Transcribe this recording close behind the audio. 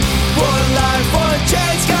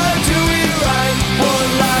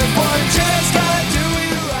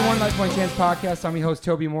Chance Podcast. I'm your host,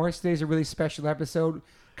 Toby Morris. Today's a really special episode.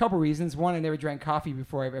 Couple reasons. One, I never drank coffee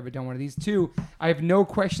before I've ever done one of these. Two, I have no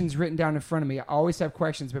questions written down in front of me. I always have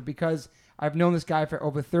questions, but because I've known this guy for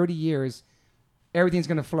over 30 years, everything's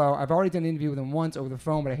going to flow. I've already done an interview with him once over the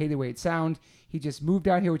phone, but I hate the way it sounds. He just moved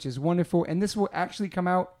out here, which is wonderful, and this will actually come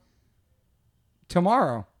out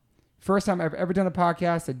tomorrow. First time I've ever done a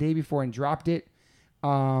podcast the day before and dropped it.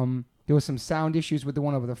 There was some sound issues with the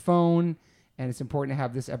one over the phone, and it's important to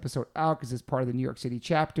have this episode out because it's part of the New York City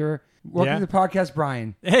chapter. Welcome to the podcast,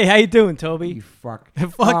 Brian. Hey, how you doing, Toby? You fuck.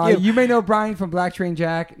 Fuck you. You may know Brian from Black Train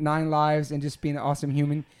Jack, 9 Lives, and just being an awesome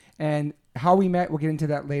human. And how we met, we'll get into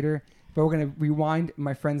that later. But we're going to rewind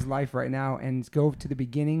my friend's life right now and go to the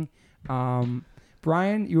beginning.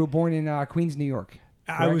 Brian, you were born in Queens, New York.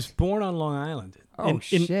 Correct? I was born on Long Island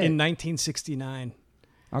shit. in 1969.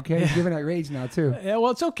 Okay, you're giving that age now, too. Yeah,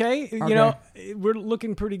 well, it's okay. Okay. You know, we're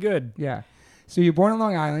looking pretty good. Yeah. So you're born on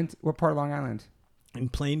Long Island. What part of Long Island? In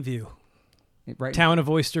Plainview. Right. Town of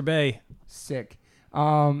Oyster Bay. Sick.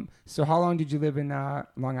 So how long did you live in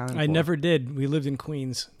Long Island I for? never did. We lived in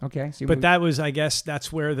Queens. Okay. So But that was, I guess,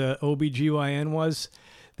 that's where the OBGYN was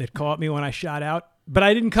that caught me when I shot out. But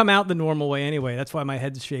I didn't come out the normal way anyway. That's why my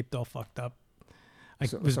head's shaped all fucked up. I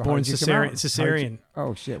was how born did you come out? cesarean.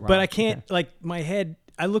 Oh, shit. Wow. But I can't, Okay. like, my head,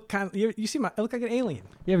 I look kind of, you see, I look like an alien.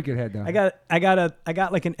 You have a good head, though. I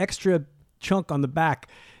got like an extra chunk on the back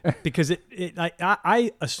because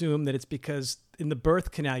I assume that it's because in the birth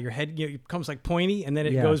canal your head it becomes like pointy and then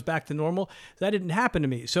it goes back to normal. So that didn't happen to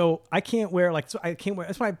me. So I can't wear that's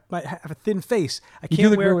why I have a thin face. You do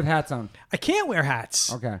look weird with hats on. I can't wear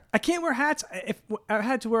hats. Okay. I can't wear hats. If I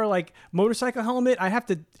had to wear like motorcycle helmet, I'd have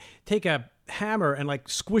to take a hammer and like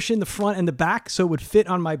squish in the front and the back so it would fit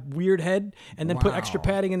on my weird head and then put extra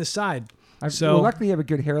padding in the side. Well, luckily you have a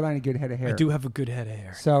good hairline and a good head of hair. I do have a good head of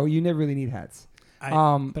hair. So you never really need hats.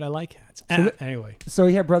 But I like hats. Anyway. So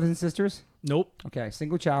you have brothers and sisters? Nope. Okay,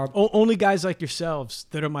 single child. Only guys like yourselves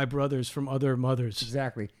that are my brothers from other mothers.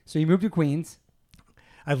 Exactly. So you moved to Queens.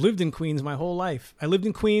 I've lived in Queens my whole life. I lived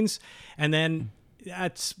in Queens, and then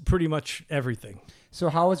that's pretty much everything. So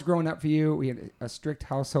how was growing up for you? We had a strict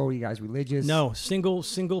household. You guys religious? No,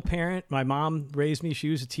 single parent. My mom raised me. She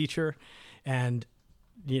was a teacher, and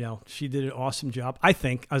you know, she did an awesome job. I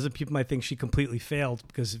think, other people might think she completely failed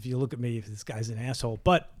because if you look at me, this guy's an asshole.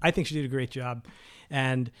 But I think she did a great job.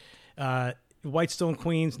 And Whitestone,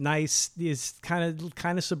 Queens, nice. Is kind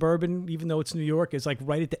of suburban, even though it's New York. It's like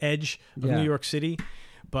right at the edge of New York City.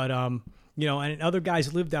 But you know, and other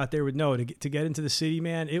guys lived out there would know to get into the city,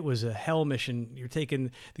 man. It was a hell mission. You're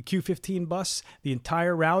taking the Q15 bus, the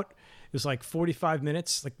entire route. It was like 45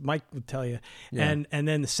 minutes, like Mike would tell you. Yeah. And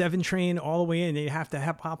then the 7 train all the way in. They have to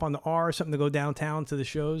hop on the R or something to go downtown to the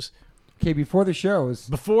shows. Okay, before the shows.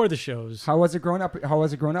 How was it growing up? How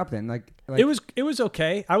was it growing up then? Like it was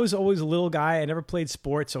okay. I was always a little guy. I never played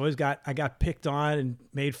sports. I got picked on and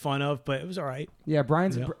made fun of, but it was all right. Yeah,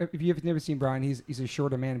 Brian's. You know? If you've never seen Brian, he's a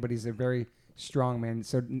shorter man, but he's a very strong man.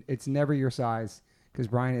 So it's never your size because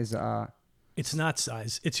Brian is. It's not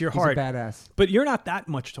size. It's your heart. He's a badass. But you're not that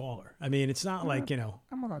much taller. I mean, it's not like, you know,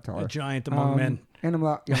 I'm a lot taller. A giant among men. And I'm a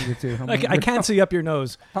lot younger too. I can't see up your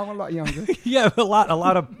nose. I'm a lot younger. Yeah, a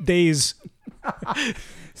lot of days.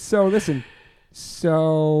 So listen.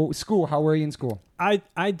 So school, how were you in school?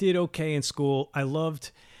 I did okay in school. I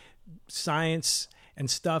loved science and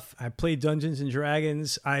stuff. I played Dungeons and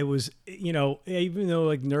Dragons. I was, you know, even though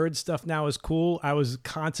like nerd stuff now is cool, I was a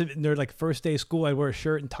constant nerd. Like first day of school, I'd wear a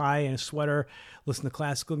shirt and tie and a sweater, listen to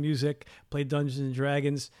classical music, play Dungeons and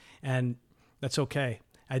Dragons, and that's okay.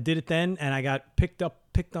 I did it then, and I got picked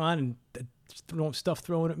on, and stuff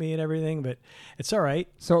thrown at me and everything, but it's all right.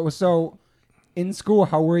 So in school,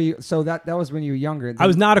 how were you? So that was when you were younger. I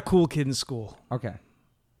was not a cool kid in school. Okay.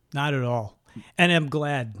 Not at all. And I'm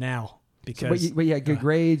glad now. Because, but you had good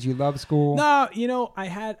grades. You loved school. No, you know, I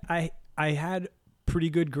had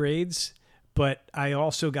pretty good grades, but I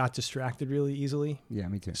also got distracted really easily. Yeah,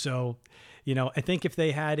 me too. So, you know, I think if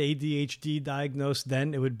they had ADHD diagnosed,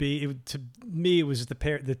 then to me it was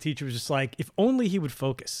the teacher was just like, if only he would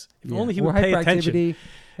focus, if only he would pay attention.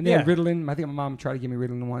 And they had Ritalin. I think my mom tried to give me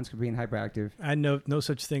Ritalin once for being hyperactive. I know no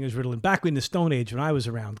such thing as Ritalin. Back in the Stone Age when I was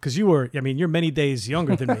around, because you're many days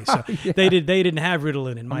younger than me, so they didn't have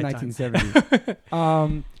Ritalin in my 1970.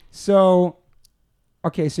 time. So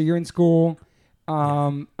you're in school.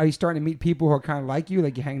 Are you starting to meet people who are kind of like you,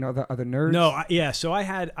 like you hanging out with other nerds? No, so I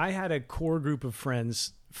had a core group of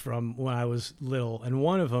friends from when I was little, and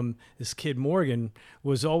one of them, this kid Morgan,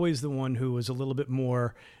 was always the one who was a little bit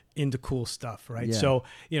more into cool stuff, right? Yeah. So,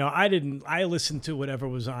 I listened to whatever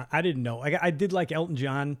was on. I didn't know. I did like Elton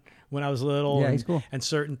John when I was little. Yeah, and, he's cool. And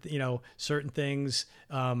certain things.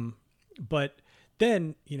 But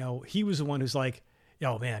then, he was the one who's like,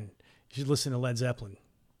 yo, man, you should listen to Led Zeppelin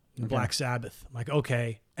and Black Sabbath. I'm like,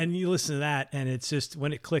 okay. And you listen to that, and it's just,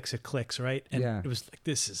 when it clicks, right? And Yeah. it was like,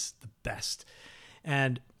 this is the best.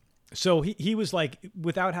 And so he was like,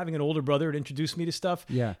 without having an older brother to introduce me to stuff,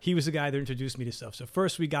 Yeah. he was the guy that introduced me to stuff. So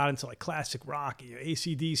first we got into like classic rock,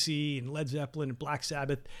 AC/DC and Led Zeppelin and Black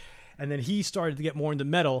Sabbath. And then he started to get more into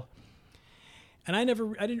metal. And I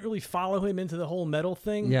didn't really follow him into the whole metal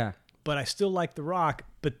thing. Yeah. But I still liked the rock.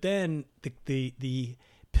 But then the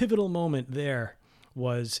pivotal moment there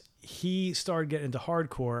was he started getting into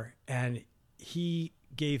hardcore, and he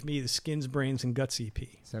gave me the Skins, Brains, and Guts EP.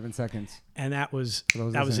 7 seconds. And that was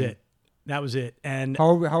listening. it. That was it. And How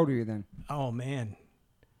old were you then? oh man,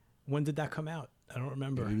 when did that come out? I don't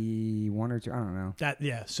remember. 81 or 2? I don't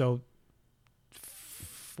know. So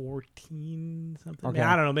 14 something. Okay.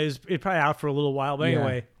 I don't know. Maybe it's probably out for a little while. But Yeah.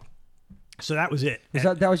 anyway, so that was it.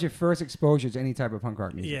 That was your first exposure to any type of punk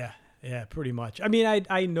rock music? Yeah, pretty much. I mean,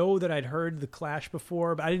 I know that I'd heard the Clash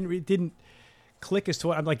before, but it didn't click as to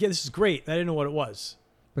what I'm like. Yeah, this is great. I didn't know what it was.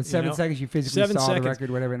 But 7 seconds, you physically 7 saw seconds. the record,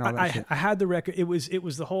 whatever, and all that shit. I had the record. It was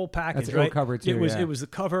the whole package. That's an right? old cover, too, It was yeah. the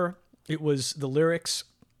cover. It was the lyrics.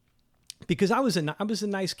 Because I was a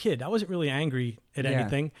nice kid. I wasn't really angry at Yeah.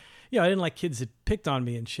 anything. I didn't like kids that picked on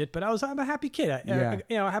me and shit. But I'm a happy kid. I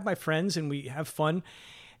have my friends and we have fun.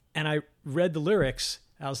 And I read the lyrics.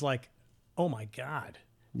 I was like, oh my God.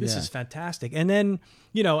 This Yeah. is fantastic. And then,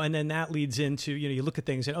 and then that leads into, you look at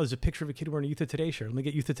things and, there's a picture of a kid wearing a Youth of Today shirt. Let me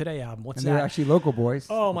get Youth of Today album. What's And that? they're actually local boys.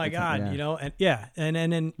 Oh my God. Yeah. And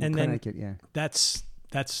then Connecticut, yeah. that's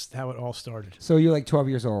how it all started. So you're like 12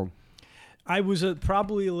 years old. I was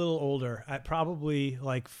probably a little older. I probably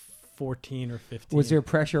like 14 or 15. Was there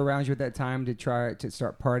pressure around you at that time to try to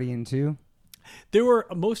start partying too? There were,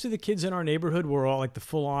 most of the kids in our neighborhood were all like the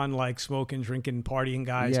full on like smoking, drinking, partying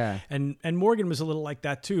guys. Yeah. And Morgan was a little like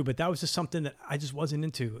that too, but that was just something that I just wasn't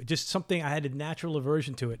into. Just something, I had a natural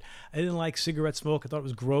aversion to it. I didn't like cigarette smoke. I thought it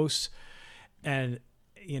was gross. And,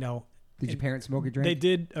 Did your parents smoke or drink? they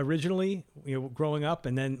did originally, growing up,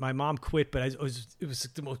 and then my mom quit, but it was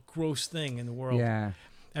the most gross thing in the world. Yeah.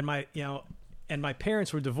 And my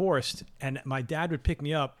parents were divorced, and my dad would pick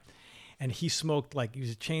me up, and he smoked, like, he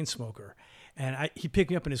was a chain smoker. And he'd pick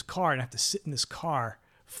me up in his car, and I have to sit in this car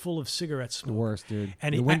full of cigarette smoke. The worst, dude.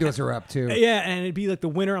 And the windows are up too. Yeah, and it'd be like the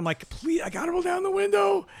winter. I'm like, please, I gotta roll down the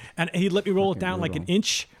window. And he'd let me roll it Fucking down like an brutal.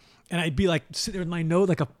 inch. And I'd be like, sitting there with my nose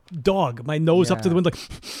like a dog, my nose up to Yeah. the window, like,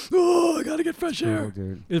 oh, I gotta get fresh air. Brutal,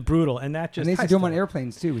 dude. It was brutal. And that just, And they used to do them on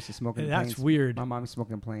airplanes too. We used to smoke in That's planes. weird. My mom used to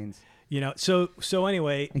smoke in planes. So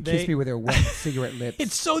anyway, And kiss me with her wet cigarette lips.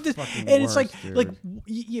 it's so Fucking and it's worst, like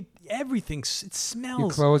dude. everything it Your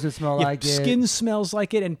smells. clothes would smell Your like it. skin smells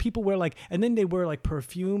like it, and people wear and then they wear like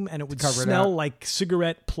perfume, and it would cover it smell up. like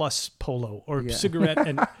cigarette plus polo or Yeah. cigarette,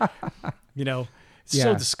 and it's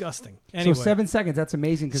so Yeah. disgusting. Anyway, So 7 seconds, that's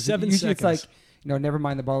amazing because 7 usually it's like, seconds. never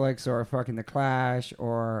mind the Bollocks or fucking the Clash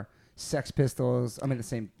or Sex Pistols. I'm in the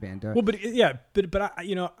same band. Well, but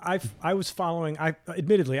I was following.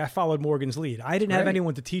 Admittedly, I followed Morgan's lead. I didn't have Great.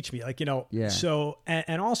 anyone to teach me. Yeah. So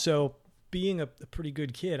and also being a pretty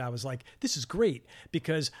good kid, I was like, this is great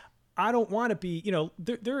because I don't want to be.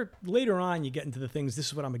 There later on you get into the things. This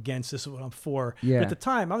is what I'm against. This is what I'm for. Yeah. But at the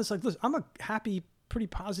time, I was like, listen, I'm a happy, pretty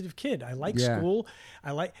positive kid. I like Yeah. school.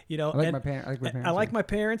 I like my parents. I like my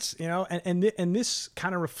parents. And this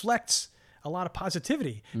kind of reflects a lot of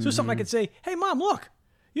positivity. So something I could say, hey, Mom, look,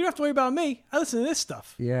 you don't have to worry about me. I listen to this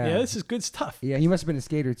stuff. Yeah. This is good stuff. Yeah, you must have been a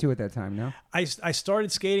skater too at that time, no? I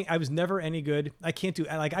started skating. I was never any good. I can't do,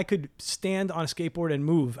 I could stand on a skateboard and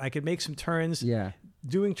move. I could make some turns. Yeah.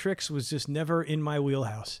 Doing tricks was just never in my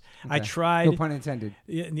wheelhouse. I Okay. tried. No pun intended.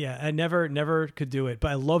 Yeah, I never could do it, but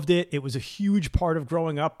I loved it. It was a huge part of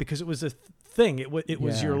growing up because it was a thing. It was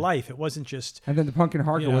Yeah. your life. It wasn't just, And then the Punk and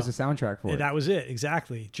Hardcore was the soundtrack for it. that was it.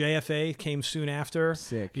 Exactly. JFA came soon after.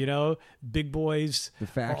 Sick. Big Boys, The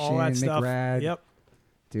Faction, all that stuff. McRad. Yep.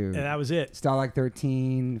 Dude. And that was it. Style Like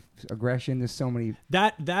 13, Aggression. There's so many.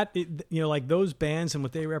 Like those bands and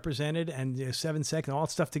what they represented and 7 Seconds, all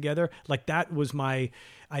that stuff together, like that was my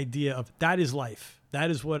idea of that is life. That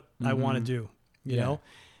is what I want to do, you Yeah. know?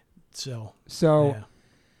 So, So, yeah.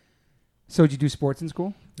 so did you do sports in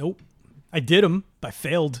school? Nope. I did them. I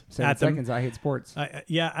failed 7 at them. seconds. I hate sports.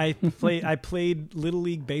 I played Little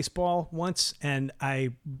League baseball once, and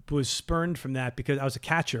I was spurned from that because I was a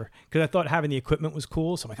catcher. Because I thought having the equipment was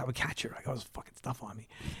cool, so I'm like, I'm a catcher. I got all this fucking stuff on me,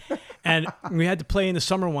 And we had to play in the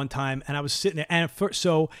summer one time, and I was sitting there. And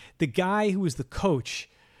so the guy who was the coach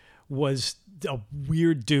was a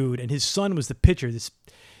weird dude, and his son was the pitcher. This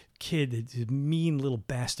kid, this mean little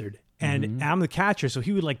bastard. And I'm the catcher, so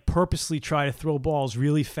he would like purposely try to throw balls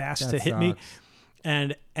really fast to hit me.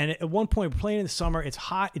 And at one point, we're playing in the summer. It's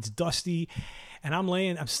hot. It's dusty. And I'm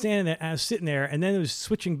standing there, and I was sitting there, and then it was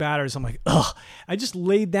switching batters. I'm like, ugh. I just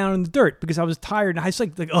laid down in the dirt because I was tired, and I was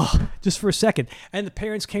like, ugh, just for a second. And the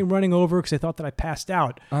parents came running over because they thought that I passed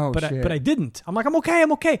out. Oh, but shit. but I didn't. I'm like, I'm okay.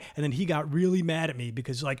 And then he got really mad at me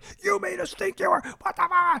because like, you made us think you were, what the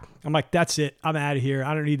fuck? I'm like, that's it. I'm out of here.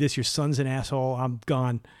 I don't need this. Your son's an asshole. I'm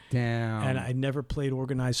gone. Damn. And I never played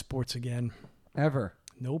organized sports again. Ever?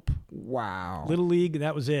 Nope. Wow. Little league,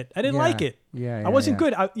 that was it. I didn't Yeah. like it. Yeah, I wasn't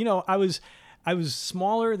yeah. good. I was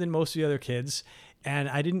smaller than most of the other kids, and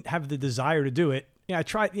I didn't have the desire to do it. Yeah, I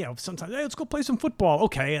tried, sometimes, hey, let's go play some football.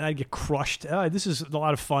 Okay, and I'd get crushed. This is a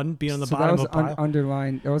lot of fun being on the bottom of a pile. That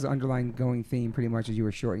was an underlying going theme pretty much as you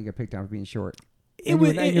were short and you got picked on for being short. It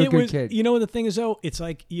was a good kid. You know what the thing is, though? It's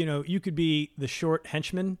like, you could be the short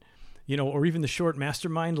henchman, or even the short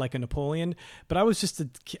mastermind like a Napoleon. But I was just the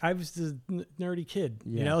nerdy kid,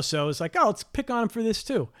 So it's like, oh, let's pick on him for this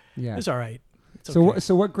too. Yeah. It's all right. It's So okay.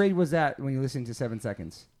 so what grade was that when you listened to 7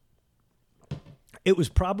 Seconds? It was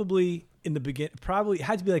probably in the beginning. Probably it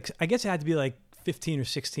had to be like, I guess it had to be like 15 or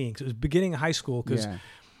 16 because it was beginning of high school. Because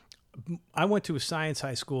I went to a science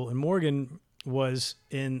high school, and Morgan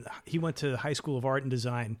he went to the High School of Art and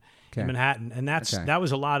Design in Manhattan, and that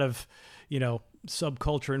was a lot of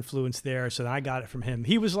subculture influence there. So I got it from him.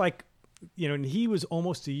 He was like, and he was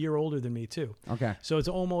almost a year older than me too. Okay. So it's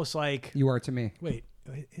almost like You are to me. Wait,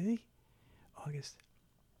 is he? August?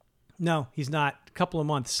 No, he's not. A couple of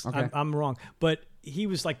months. Okay. I'm wrong. But he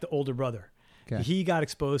was like the older brother. Okay. He got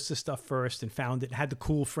exposed to stuff first and found it and had the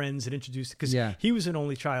cool friends that introduced it because he was an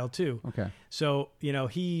only child too. Okay. So,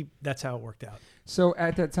 that's how it worked out. So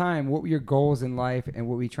at that time, what were your goals in life and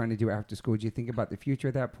what were you trying to do after school? Did you think about the future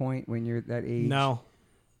at that point when you're that age? No.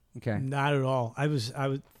 Okay. Not at all. I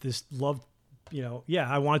just loved,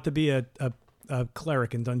 I wanted to be a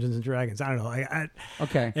cleric in Dungeons and Dragons. I don't know.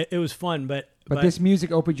 Okay. It was fun, but this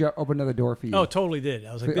music opened another door for you. Oh, totally did.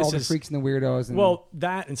 I was like, For all the freaks and the weirdos. And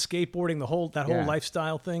that and skateboarding, the whole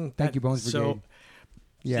lifestyle thing. Thank you, Bones Brigade.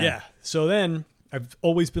 Yeah. So then I've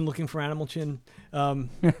always been looking for Animal Chin.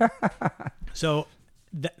 So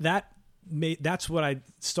that's what I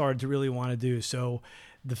started to really want to do. So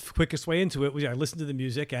the quickest way into it was I listened to the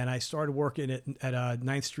music and I started working at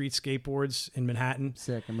 9th Street Skateboards in Manhattan.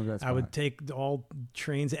 Sick. I remember that spot. I would take all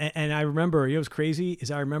trains. And I remember, what's crazy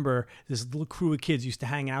is I remember this little crew of kids used to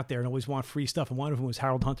hang out there and always want free stuff. And one of them was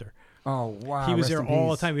Harold Hunter. Oh, wow. He was Rest there in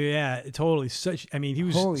all peace. the time. Yeah, totally. He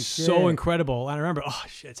was Holy so shit. incredible. And I remember, oh,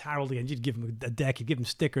 shit, it's Harold again. You'd give him a deck. You'd give him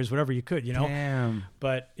stickers, whatever you could, Damn.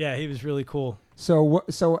 But, yeah, he was really cool.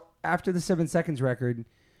 So after the 7 Seconds record,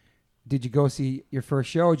 did you go see your first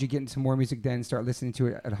show? Or did you get into more music then, start listening to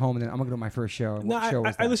it at home, and then I'm going to go to my first show? And No, what show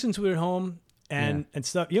was that? I listened to it at home and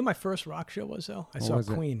stuff. My first rock show was, though? I saw was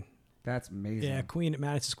it? Queen. That's amazing. Yeah, Queen at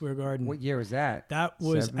Madison Square Garden. What year was that? That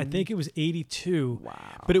was, 7? I think it was 82. Wow.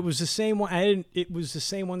 But it was the same one. It was the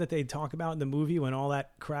same one that they talk about in the movie when all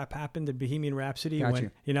that crap happened in Bohemian Rhapsody. Got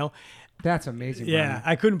you. That's amazing. Yeah, Brian.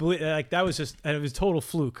 I couldn't believe that was just, and it was total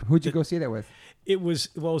fluke. Who'd you go see that with? It was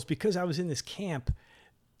because I was in this camp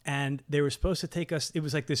and they were supposed to take us. It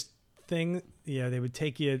was like this thing, they would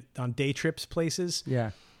take you on day trips places. Yeah.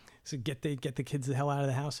 So get the kids the hell out of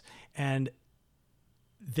the house. And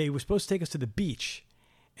they were supposed to take us to the beach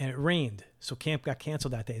and it rained. So camp got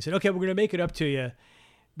canceled that day. They said, okay, we're going to make it up to you.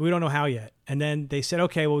 But we don't know how yet. And then they said,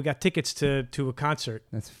 okay, well, we got tickets to a concert.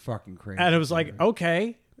 That's fucking crazy. And it was like,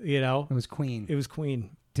 okay, It was Queen. It was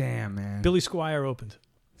Queen. Damn, man. Billy Squier opened.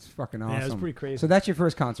 It's fucking awesome. Yeah, it was pretty crazy. So that's your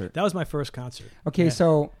first concert. That was my first concert. Okay,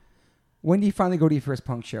 so when do you finally go to your first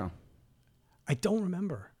punk show? I don't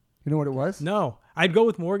remember. You know what it was? No, I'd go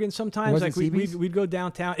with Morgan sometimes. Was like it CB's? we'd go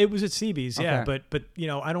downtown. It was at CB's, yeah. Okay. But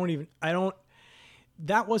I don't.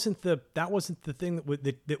 That wasn't the thing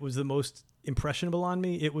that was the most impressionable on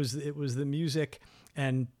me. It was the music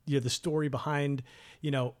and the story behind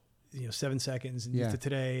 7 Seconds and Youth of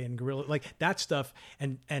Today and Gorilla, like that stuff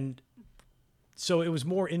and. So it was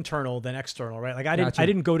more internal than external, right? Like I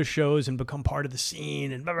didn't go to shows and become part of the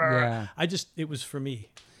scene and blah, blah, blah. Yeah. It was for me.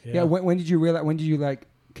 Yeah. When did you realize? When did you like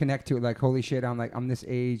connect to it? Like, holy shit! I'm this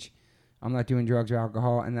age. I'm not doing drugs or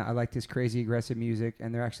alcohol, and I like this crazy aggressive music.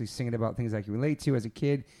 And they're actually singing about things I can relate to as a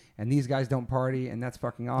kid. And these guys don't party, and that's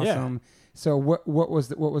fucking awesome. Yeah. So what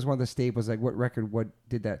was one of the staples? Like, what record? What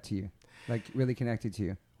did that to you? Like, really connected to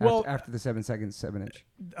you? After the 7 Seconds 7-inch.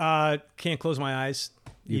 Can't Close My Eyes.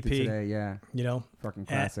 Youth of EP. Today, yeah. You know, Fucking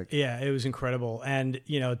classic. Yeah, it was incredible. And,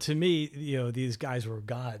 to me, these guys were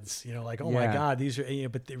gods, like, oh my Yeah. God, these are,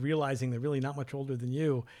 but they're realizing they're really not much older than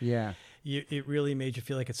you. Yeah. It really made you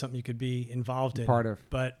feel like it's something you could be involved in. Part of.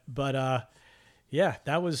 But yeah,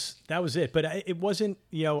 that was it. But it wasn't,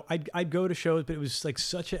 I'd go to shows, but it was like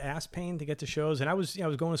such an ass pain to get to shows. And I was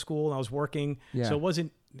going to school and I was working. Yeah. So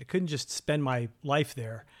I couldn't just spend my life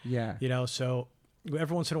there. Yeah. So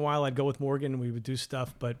every once in a while I'd go with Morgan and we would do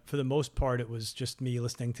stuff, but for the most part it was just me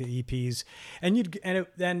listening to EPs. And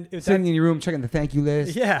Sitting in your room checking the thank you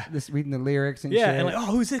list. Yeah. Just reading the lyrics and yeah, shit. and like, oh,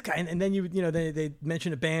 who's this guy? And then they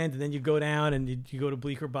mention a band, and then you go down and you go to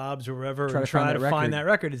Bleecker Bob's or wherever and try to find that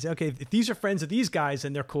record. And say, okay, if these are friends of these guys,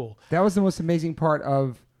 then they're cool. That was the most amazing part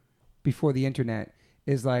of before the internet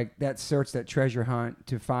is like that search, that treasure hunt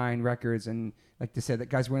to find records. And like they said, that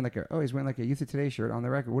guy's wearing he's wearing like a Youth of Today shirt on the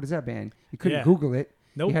record. What is that band? You couldn't Google it.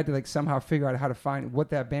 Nope. You had to like somehow figure out how to find what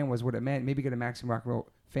that band was, what it meant. Maybe get a Maximum Rock and Roll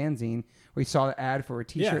fanzine where you saw the ad for a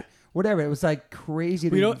T-shirt. Yeah. Whatever. It was like crazy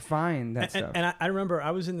to find that stuff. And I remember I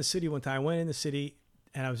was in the city one time. I went in the city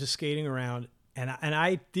and I was just skating around. And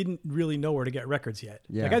I didn't really know where to get records yet.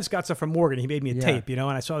 Yeah. Like I just got stuff from Morgan. He made me a tape, and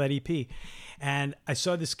I saw that EP. And I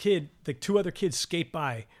saw this kid, like two other kids skate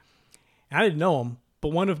by. And I didn't know him,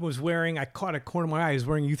 but one of them was wearing, I caught a corner of my eye, he was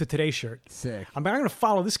wearing a Youth of Today shirt. Sick. I'm going to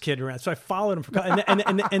follow this kid around. So I followed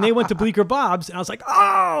him. And they went to Bleecker Bob's. And I was like,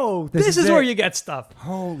 oh, this is where you get stuff.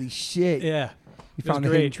 Holy shit. Yeah. You found the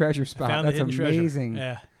hidden treasure spot. That's amazing.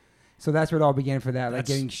 Treasure. Yeah. So that's where it all began for that, like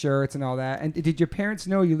getting shirts and all that. And did your parents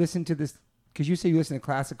know you listened to this? Because you say you listen to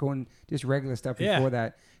classical and just regular stuff before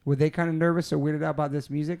that. Were they kind of nervous or weirded out about this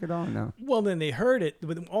music at all? No. Well, then they heard it,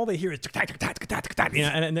 but all they hear is,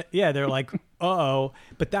 and they're like, uh-oh.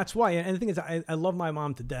 But that's why. And the thing is, I love my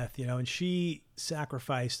mom to death, and she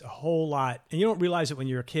sacrificed a whole lot. And you don't realize it when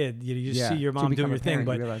you're a kid. You just see your mom doing your thing.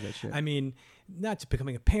 But I mean, not to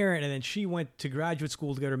becoming a parent. And then she went to graduate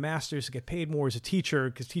school to get her master's to get paid more as a teacher,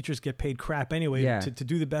 because teachers get paid crap anyway, to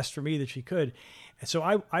do the best for me that she could. And so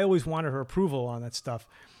I always wanted her approval on that stuff.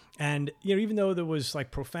 And, even though there was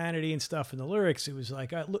like profanity and stuff in the lyrics, it was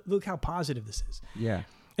like, look how positive this is. Yeah.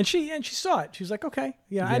 And she saw it. She was like, okay.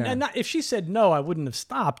 Yeah. And not, if she said no, I wouldn't have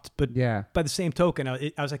stopped. But by the same token,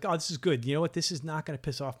 I was like, oh, this is good. You know what? This is not going to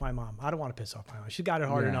piss off my mom. I don't want to piss off my mom. She got it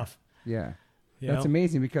hard enough. Yeah. That's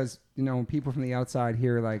amazing because, when people from the outside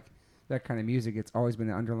hear like that kind of music, it's always been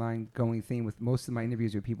an underlying going theme with most of my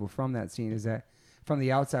interviews with people from that scene is that from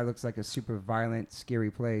the outside it looks like a super violent,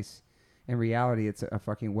 scary place. In reality, it's a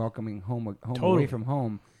fucking welcoming home away from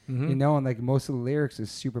home, and like most of the lyrics is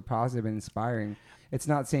super positive and inspiring. It's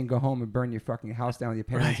not saying go home and burn your fucking house down with your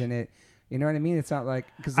parents in it. You know what I mean? It's not like,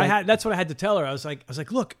 because that's what I had to tell her. I was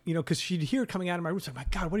like, look, because she'd hear it coming out of my room. Like, my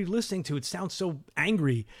God, what are you listening to? It sounds so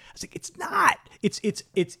angry. I was like, it's not.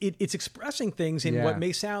 It's expressing things in what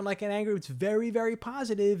may sound like an anger. It's very, very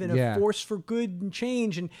positive and a force for good and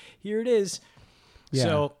change. And here it is.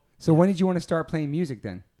 Yeah. So when did you want to start playing music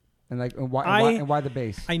then? And why the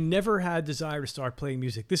bass? I never had desire to start playing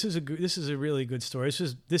music. This is a really good story.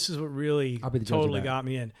 This is what really totally got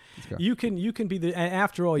me in. You can be the, and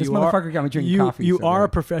after all, this motherfucker got me drinking coffee. You are a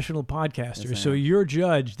professional podcaster, so you're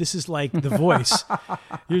judge. This is like The Voice.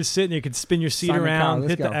 You're just sitting there, you can spin your seat around,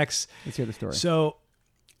 hit the X. Let's hear the story. So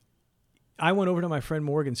I went over to my friend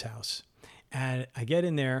Morgan's house, and I get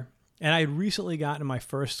in there, and I had recently gotten my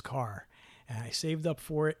first car. And I saved up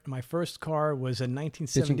for it. My first car was a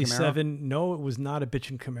 1977. No, it was not a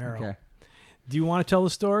bitchin' Camaro. Okay. Do you want to tell the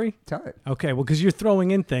story? Tell it. Okay, well, because you're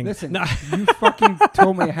throwing in things. Listen, you fucking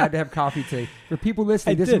told me I had to have coffee today. For people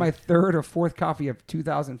listening, this is my third or fourth coffee of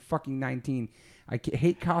 2019. I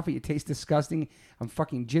hate coffee. It tastes disgusting. I'm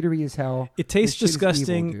fucking jittery as hell. It tastes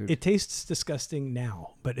disgusting. Evil, it tastes disgusting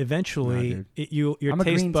now, but eventually, your I'm taste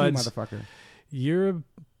a green buds. Tea motherfucker. You're a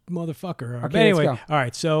motherfucker. Okay, but anyway, let's go. All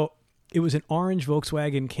right, so. It was an orange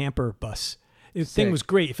Volkswagen camper bus. The thing was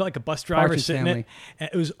great. It felt like a bus driver sitting in it. And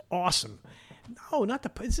it was awesome. No,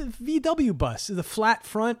 it's a VW bus. The flat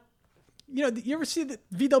front. You ever see the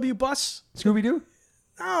VW bus? Scooby-Doo?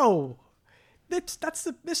 No. That's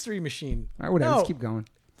the Mystery Machine. All right, whatever. Let's keep going.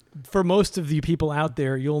 For most of the people out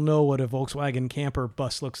there, you'll know what a Volkswagen camper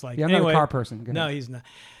bus looks like. Yeah, I'm not a car person. No, he's not.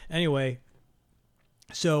 Anyway,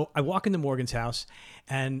 so I walk into Morgan's house,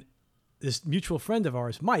 and this mutual friend of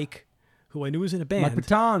ours, Mike, who I knew was in a band.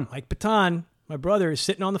 Mike Patton, my brother, is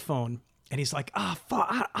sitting on the phone, and he's like,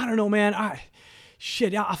 fuck, I don't know, man.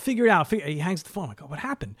 I'll figure it out. He hangs the phone. I go, what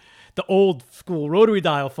happened? The old school rotary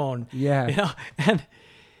dial phone. Yeah. And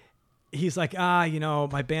he's like,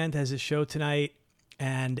 my band has a show tonight,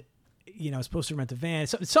 and, I was supposed to rent a van.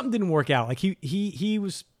 Something didn't work out. Like, he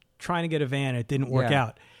was trying to get a van. It didn't work Yeah.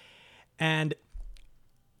 out. And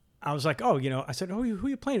I was like, oh, I said, oh, who are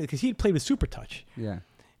you playing with? Because he'd played with Super Touch. Yeah.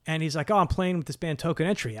 And he's like, oh, I'm playing with this band Token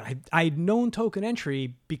Entry. I'd known Token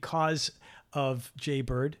Entry because of Jay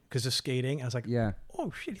Bird, because of skating. I was like, Yeah.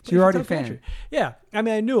 oh shit, he So you're plays already with a Token fan. Entry. Yeah, I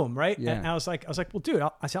mean, I knew him, right? Yeah. And I was like, well, dude,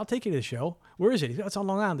 I'll take you to the show. Where is it? He goes, it's on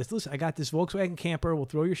Long Island. Listen, I got this Volkswagen camper. We'll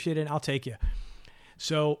throw your shit in. I'll take you.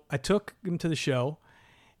 So I took him to the show,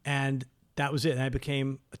 and that was it. And I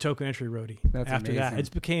became a Token Entry roadie. That's after that. amazing. I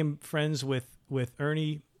just became friends with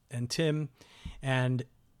Ernie and Tim, and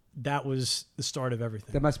that was the start of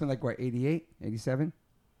everything. That must have been like what, 88, 87?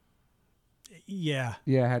 Yeah.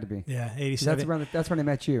 Yeah, it had to be. Yeah, 'Cause 87. That's when I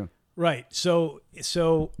met you. Right. So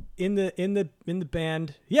in the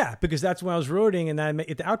band, yeah, because that's when I was roading, and I met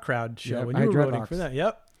at the Outcrowd show Yep, when I you had were roading dreadlocks. for that.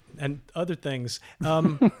 Yep, and other things.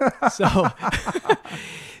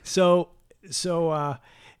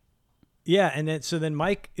 Yeah, and then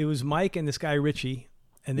Mike. It was Mike and this guy Richie,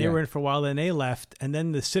 and they Yeah. were in for a while. Then they left, and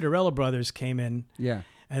then the Citarella brothers came in, Yeah.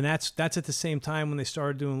 and that's at the same time when they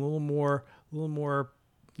started doing a little more,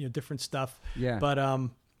 different stuff. Yeah. But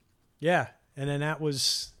yeah. And then that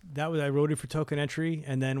was I roaded for Token Entry,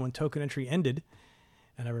 and then when Token Entry ended,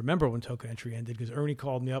 and I remember when Token Entry ended because Ernie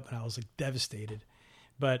called me up and I was like devastated.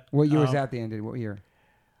 But What year was that they ended? What year?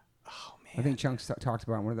 Oh man, I think Chunks talked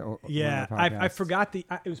about one of the yeah, one of the I podcasts. forgot it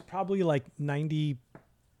was probably like 90.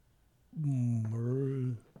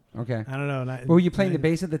 Okay. I don't know. Well, were you playing the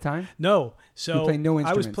bass at the time? No, so You played no I was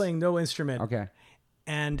instruments? playing no instrument. Okay.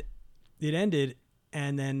 And it ended,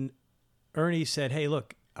 and then Ernie said, hey,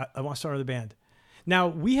 look, I want to start another band. Now,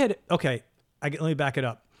 let me back it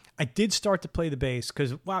up. I did start to play the bass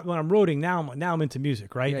because when I'm roading, now I'm into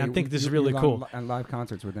music, right? Yeah, I think this is you really were cool. on live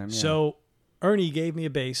concerts with them. Yeah. So Ernie gave me a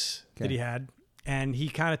bass that Okay. he had, and he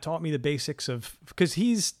kind of taught me the basics because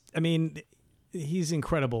he's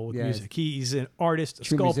incredible with Yeah, music. He's an artist, a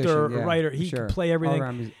True sculptor, musician, a yeah, writer. for He sure. can play everything.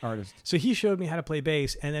 All-around artist. So he showed me how to play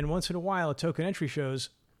bass, and then once in a while at Token Entry shows,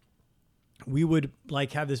 we would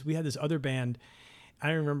like have this. We had this other band. I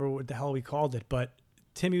don't remember what the hell we called it, but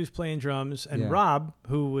Timmy was playing drums, and Yeah. Rob,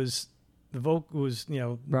 who was Rob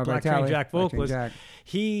Black Vitale, Train Jack Black Train vocalist, Jack.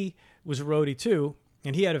 he was a roadie too,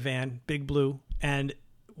 and he had a van, Big Blue, and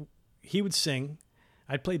he would sing.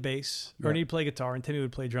 I'd play bass, Yeah. Ernie'd play guitar, and Timmy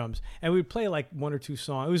would play drums, and we'd play like one or two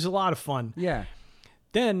songs. It was a lot of fun. Yeah.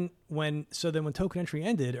 Then when Token Entry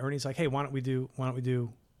ended, Ernie's like, "Hey, why don't we do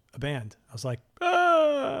a band?" I was like,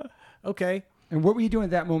 "Okay." And what were you doing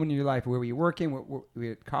at that moment in your life? Where were you working? What were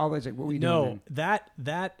you at college? Like, what were you doing? No, that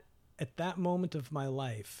at that moment of my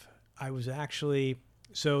life, I was actually.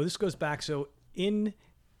 So this goes back.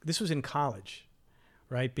 This was in college,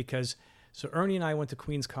 right? Because Ernie and I went to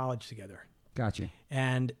Queens College together, Gotcha.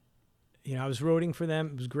 and I was roading for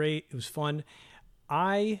them. It was great. It was fun.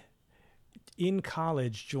 I in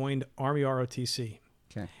college joined Army ROTC.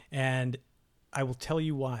 Okay. And I will tell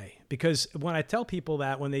you why. Because when I tell people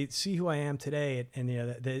that, when they see who I am today, and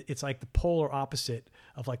it's like the polar opposite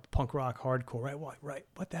of like punk rock, hardcore, right? Right.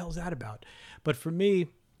 What the hell is that about? But for me,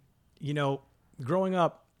 growing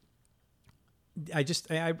up, I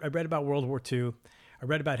read about World War II. I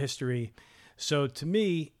read about history. So to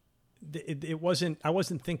me, I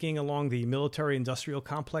wasn't thinking along the military industrial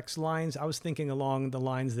complex lines. I was thinking along the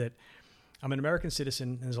lines that I'm an American citizen,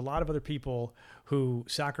 and there's a lot of other people who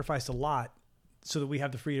sacrificed a lot so that we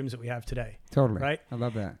have the freedoms that we have today. Totally. Right? I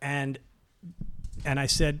love that. And I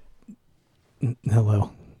said,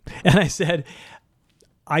 hello. And I said,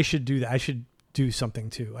 I should do that. I should do something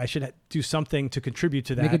too. I should do something to contribute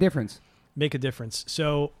to that. Make a difference.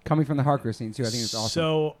 So coming from the hardcore scene too, I think it's awesome.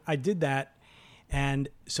 So I did that. And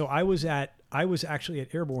so I was actually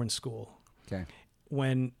at Airborne School. Okay.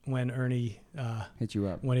 When Ernie hit you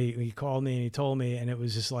up, when he called me and he told me, and it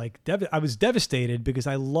was just like I was devastated because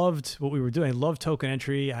I loved what we were doing. I loved Token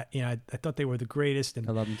Entry. I thought they were the greatest, and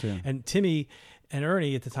I love them too. And Timmy and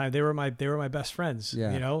Ernie at the time, they were my best friends.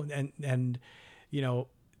 Yeah. And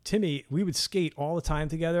Timmy, we would skate all the time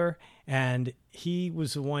together, and he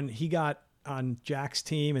was the one. He got on Jack's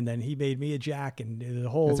team, and then he made me a Jack, and the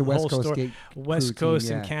whole That's a West whole Coast story, skate West crew Coast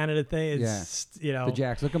team, and Canada thing. It's the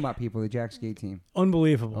Jacks. Look them up, people. The Jack skate team.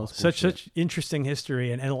 Unbelievable. School Such interesting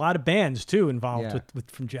history, and a lot of bands too involved Yeah. with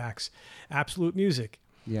from Jack's. Absolute music.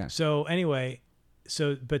 Yeah. So anyway,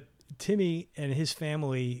 but Timmy and his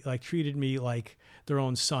family like treated me like their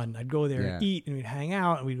own son. I'd go there and eat, and we'd hang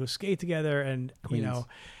out, and we'd go skate together, and Queens.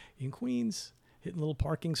 in Queens, hitting little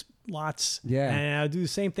parking lots. Yeah. And I'd do the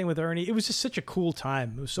same thing with Ernie. It was just such a cool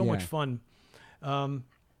time. It was so much fun.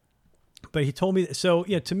 But he told me,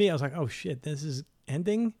 to me, I was like, oh shit, this is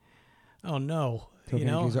ending. Oh no. You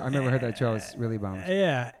know, I remember heard that show. I was really bummed.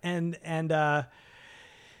 Yeah, and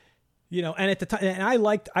you know, and at the time, and I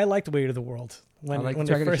liked Weight of the World when I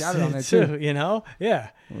they first shouted on that did too. You know, yeah.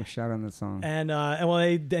 We'll shout on that song. And well,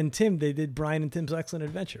 they did Brian and Tim's Excellent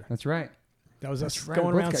Adventure. That's right. That was That's us right.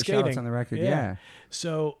 going Both around got skating shout-outs on the record. Yeah.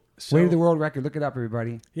 So Weight of the World record. Look it up,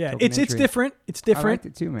 everybody. Yeah, Token it's Entry. different. It's different. I liked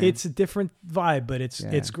it too, man. It's a different vibe, but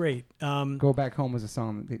it's great. Go Back Home was a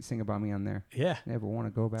song they sing about me on there. Yeah. Never want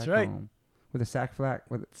to go back right. home. With a sack flat,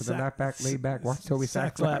 with the lap back, laid back, watch Toby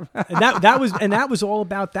sack flap. flap. And that was all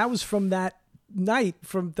about. That was from that night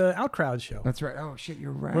from the Outcrowd show. That's right. Oh shit,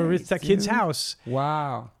 you're right. Where it's that kid's house.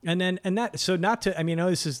 Wow. And that. So not to. I mean, I know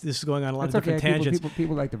this is going on a lot That's of different okay. tangents.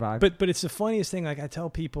 People like the vibe. But it's the funniest thing. Like I tell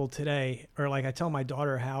people today, or like I tell my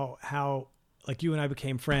daughter how like you and I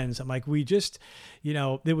became friends. I'm like, we just, you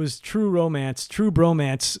know, there was true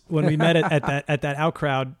bromance when we met at that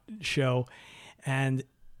Outcrowd show, and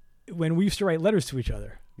when we used to write letters to each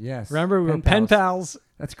other. Yes. Remember, we were pen pals.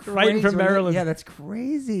 That's crazy. Writing from Maryland. Yeah, that's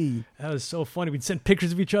crazy. That was so funny. We'd send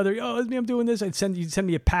pictures of each other. Oh, it's me, I'm doing this. You'd send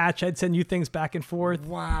me a patch. I'd send you things back and forth.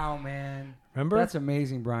 Wow, man. Remember? That's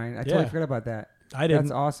amazing, Brian. I totally forgot about that. I didn't.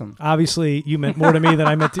 That's awesome. Obviously, you meant more to me than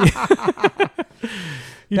I meant to you.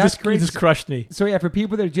 You just crushed me. So yeah, for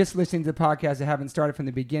people that are just listening to the podcast that haven't started from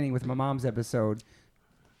the beginning with my mom's episode,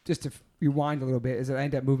 just to rewind a little bit, is that I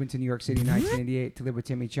ended up moving to New York City in 1988 to live with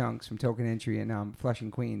Timmy Chunks from Token Entry in Flushing,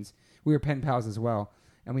 Queens. We were pen pals as well,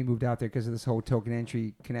 and we moved out there because of this whole Token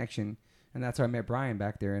Entry connection, and that's how I met Brian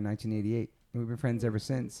back there in 1988. And we've been friends ever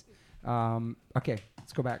since. Okay,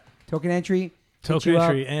 let's go back. Token Entry. Token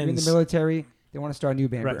Entry ends. You're in the ends. military. They want to start a new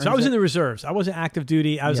band. Right. So I was in the reserves. I wasn't active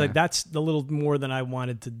duty. I was Yeah. like, that's a little more than I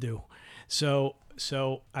wanted to do. So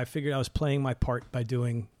I figured I was playing my part by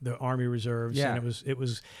doing the Army Reserves. Yeah. And it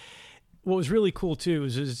was what was really cool too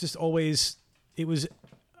is it was just always, it was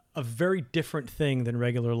a very different thing than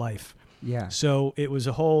regular life. Yeah. So it was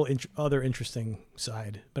a whole other interesting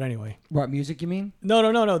side. But anyway. What, music you mean? No.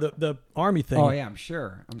 The Army thing. Oh, yeah, I'm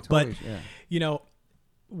sure. I'm totally But, yeah. you know,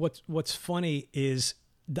 what's funny is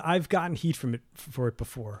I've gotten heat for it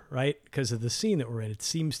before, right? Because of the scene that we're in. It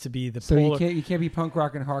seems to be the So polar... you can't be punk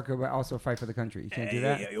rock and hardcore, but also fight for the country. You can't do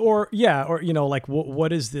that? Or you know, like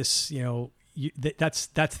what is this, you know, that's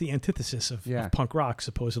the antithesis of punk rock,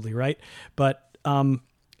 supposedly, right? But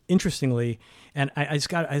interestingly, and I just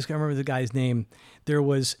got to remember the guy's name. There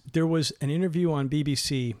was an interview on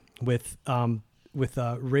BBC with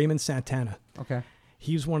Raymond Santana. Okay.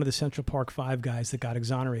 He was one of the Central Park Five guys that got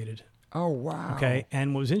exonerated. Oh, wow. Okay,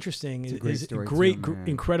 and what was interesting is a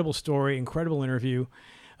incredible story, incredible interview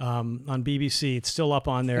on BBC. It's still up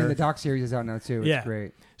on there. And the doc series is out now too. It's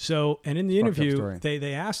great. So, and in the interview,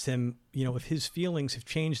 they asked him, you know, if his feelings have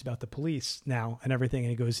changed about the police now and everything, and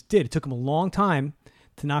he goes, "It did. It took him a long time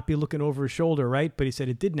to not be looking over his shoulder, right? But he said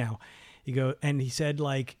it did now." He said,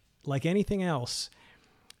 like anything else,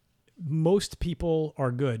 most people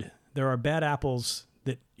are good. There are bad apples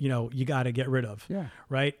that, you know, you got to get rid of. Yeah.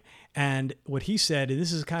 Right. And what he said, and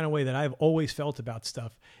this is the kind of way that I've always felt about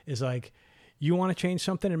stuff, is like, you want to change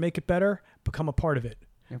something and make it better, become a part of it.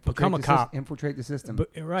 Become a cop. Infiltrate the system.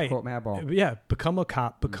 Right. Quote Madball. Yeah. Become a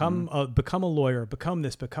cop. Become a lawyer. Become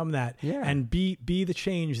this. Become that. Yeah. And be the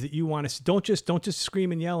change that you want to. Don't just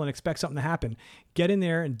scream and yell and expect something to happen. Get in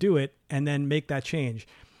there and do it, and then make that change.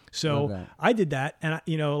 So I did that, and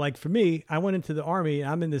you know, like for me, I went into the Army. And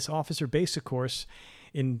I'm in this officer basic course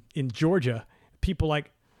in Georgia. People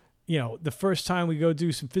like, you know, the first time we go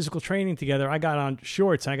do some physical training together, I got on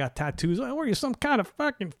shorts and I got tattoos. Like, were you some kind of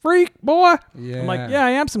fucking freak, boy? Yeah. I'm like, yeah,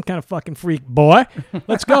 I am some kind of fucking freak, boy.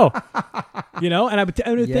 Let's go. You know, and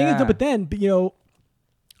but then, you know,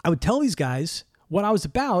 I would tell these guys what I was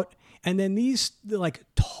about, and then these like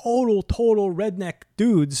total redneck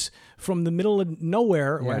dudes from the middle of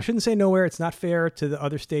nowhere, or I shouldn't say nowhere, it's not fair to the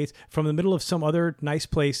other states, from the middle of some other nice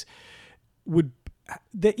place we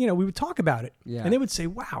would talk about it. Yeah. And they would say,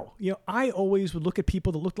 wow, you know, I always would look at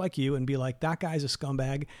people that looked like you and be like, that guy's a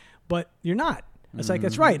scumbag, but you're not. It's like,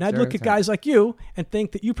 that's right. And I'd look at guys like you and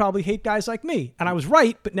think that you probably hate guys like me. And I was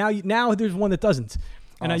right, but now there's one that doesn't.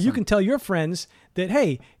 And you can tell your friends that,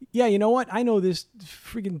 hey, yeah, you know what? I know this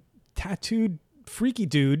freaking tattooed freaky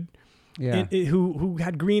dude who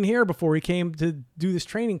had green hair before he came to do this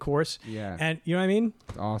training course. Yeah. And you know what I mean?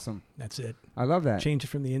 Awesome. That's it. I love that. Change it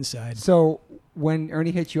from the inside. So when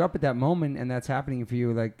Ernie hits you up at that moment and that's happening for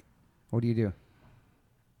you, like, what do you do?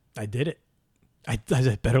 I did it. I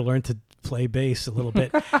better learn to play bass a little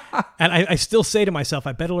bit. And I still say to myself,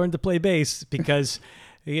 I better learn to play bass because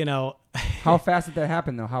you know, How fast did that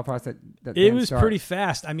happen, though? How fast that it band was start? pretty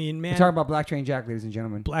fast. I mean, man. We're talking about Black Train Jack, ladies and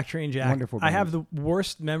gentlemen. Black Train Jack. Wonderful I band. have the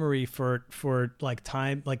worst memory for like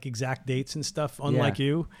time, like exact dates and stuff, unlike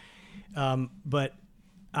you. But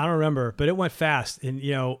I don't remember. But it went fast, and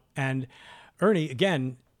and Ernie,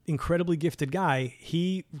 again, incredibly gifted guy.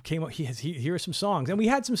 He came up. Here are some songs, and we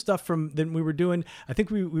had some stuff from then we were doing. I think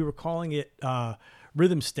we were calling it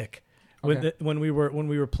Rhythm Stick. Okay. When we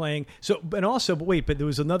were playing, but there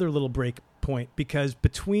was another little break point, because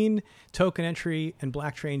between Token Entry and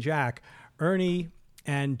Black Train Jack, Ernie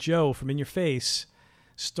and Joe from In Your Face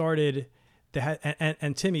started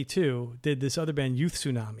and Timmy too did this other band, Youth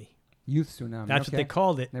Tsunami. Youth Tsunami. That's what they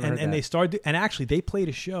called it. Never heard And that. they started, and actually they played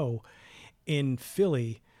a show in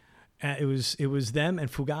Philly. It was them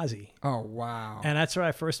and Fugazi. Oh, wow. And that's where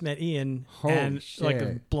I first met Ian. Holy and shit.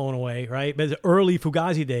 like blown away, right? But the early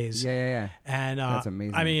Fugazi days. Yeah. And That's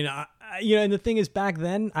amazing. I mean, and the thing is, back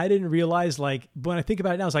then I didn't realize, like, when I think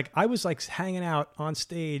about it now, I was like hanging out on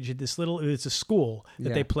stage at this it's a school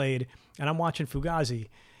that they played, and I'm watching Fugazi.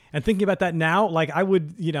 And thinking about that now, like, I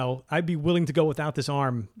would, I'd be willing to go without this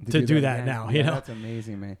arm to do that now. Yeah, that's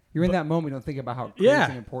amazing, man. You're in that moment. You don't think about how crazy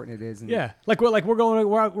and important it is. And Yeah, like we're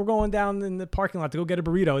going down in the parking lot to go get a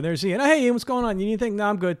burrito, and there's Ian. Hey, Ian, what's going on? You need anything? No,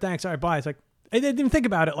 I'm good, thanks. All right, bye. It's like I didn't think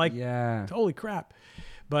about it. Like, holy crap!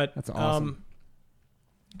 But That's awesome.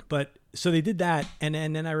 But so they did that, and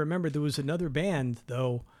then I remember there was another band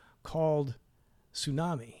though called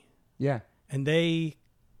Tsunami, and they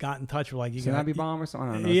got in touch with like Tsunami Bomb or something.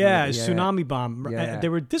 I don't know, Tsunami Bomb. Yeah. They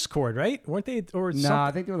were Discord, right? Weren't they? Or No,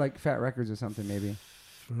 I think they were like Fat Records or something, maybe.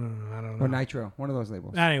 I don't know. Or Nitro, one of those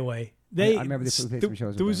labels. Anyway, I remember they played some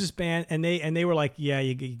shows. There was with this band, and they were like, yeah,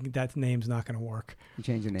 that name's not going to work. You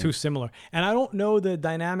changed the name. Too similar. And I don't know the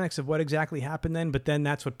dynamics of what exactly happened then, but then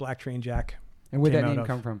that's what Black Train Jack. And where'd that came out name of.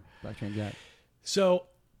 come from? Black Train Jack. So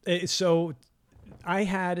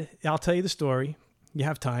I'll tell you the story. You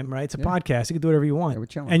have time, right? It's a podcast. You can do whatever you want. Yeah, we're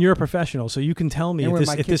chilling. And you're a professional, so you can tell me And we're in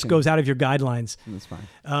my if this kitchen. goes out of your guidelines. That's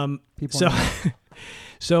fine. People So, know.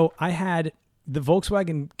 so I had the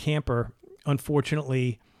Volkswagen camper,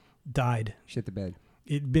 unfortunately, died. Shit the bed.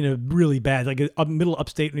 It'd been a really bad, like a middle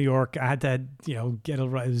upstate New York. I had to, get it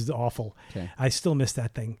right. It was awful. Okay. I still miss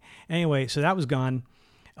that thing. Anyway, so that was gone.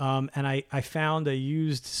 And I found a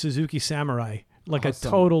used Suzuki Samurai, like Awesome.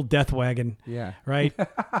 a total death wagon. Yeah. Right.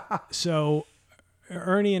 So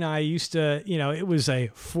Ernie and I used to, it was a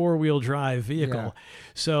 4-wheel drive vehicle. Yeah.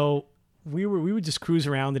 So we would just cruise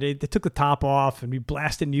around. They took the top off and we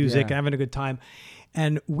blasted music, having a good time.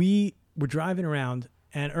 And we were driving around,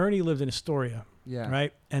 and Ernie lived in Astoria. Yeah.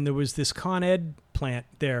 Right. And there was this Con Ed plant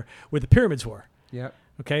there where the pyramids were. Yep.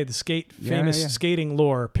 Okay. The famous skating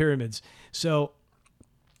lore pyramids. So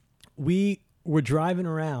we were driving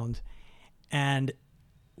around, and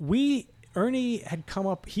Ernie had come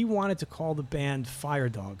up. He wanted to call the band Fire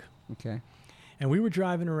Dog. Okay. And we were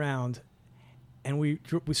driving around, and we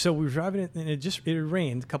were driving it, and it had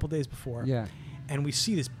rained a couple days before. Yeah. And we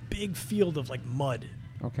see this big field of like mud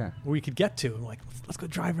Okay. where we could get to. And we're like, let's go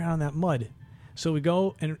drive around that mud. So we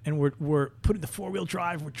go and we're putting the 4-wheel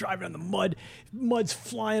drive. We're driving on the mud. Mud's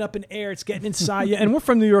flying up in air. It's getting inside you. And we're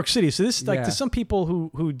from New York City, so this is like to some people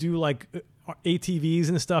who do like ATVs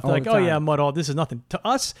and stuff. They're All like, the oh time. yeah, mud. All this is nothing to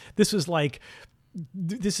us. This was like,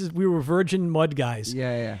 we were virgin mud guys.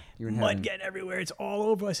 Yeah. You were in Mud heaven. getting everywhere. It's all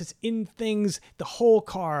over us. It's in things. The whole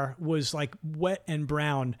car was like wet and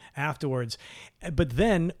brown afterwards. But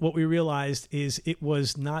then what we realized is it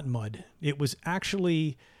was not mud. It was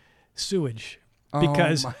actually sewage.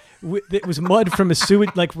 Because it was mud from a sewage,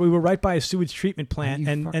 like we were right by a sewage treatment plant,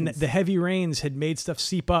 and the heavy rains had made stuff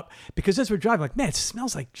seep up. Because as we're driving, like, man, it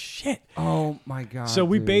smells like shit. Oh my God. So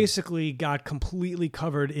we dude. basically got completely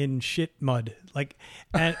covered in shit mud, like,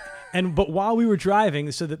 but while we were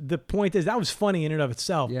driving, so the point is that was funny in and of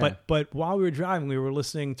itself. Yeah. But while we were driving, we were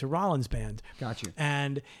listening to Rollins Band. Got you.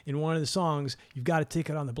 And in one of the songs, you've got a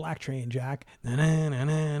ticket on the Black Train, Jack. Wow.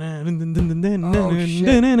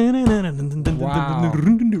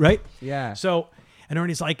 Right? Yeah. So, and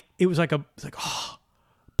Ernie's like, oh,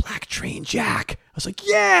 Black Train, Jack. I was like,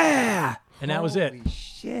 yeah. And that was it. Holy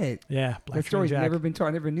shit. Yeah, Black That Train story's Jack. never been told.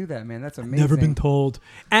 I never knew that, man. That's amazing. Never been told.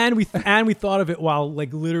 And we thought of it while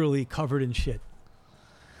like literally covered in shit.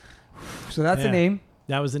 So that's the Yeah. name.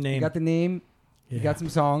 That was the name. You got the name. You Yeah. got some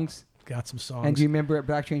songs. Got some songs. And do you remember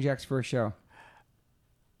Black Train Jack's first show?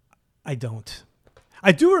 I don't.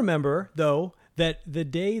 I do remember though that the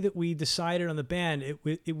day that we decided on the band,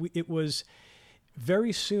 it was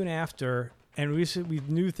very soon after, and we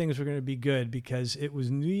knew things were going to be good because it was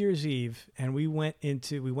New Year's Eve, and we went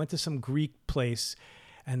to some Greek place,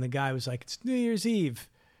 and the guy was like, "It's New Year's Eve."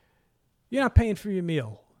 You're not paying for your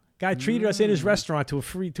meal. Guy treated us in his restaurant to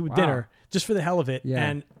a dinner just for the hell of it. Yeah.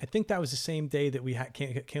 And I think that was the same day that we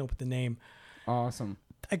came up with the name. Awesome.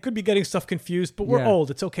 I could be getting stuff confused, but we're Yeah. old.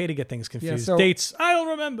 It's okay to get things confused. so- Dates, I don't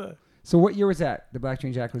remember. So what year was that? The Black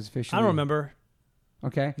Train Jack was officially. I don't remember.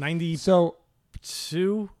 Okay.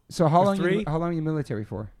 92. So how Or long? three? How long were you in the military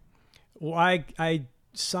for? Well, I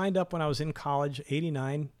signed up when I was in college,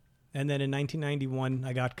 89. And then in 1991,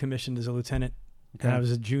 I got commissioned as a lieutenant. Okay. And I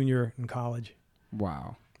was a junior in college.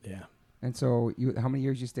 Wow. Yeah. And so how many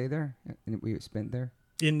years you stay there? And we spent there.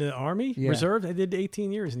 In the Army Yeah. Reserve, I did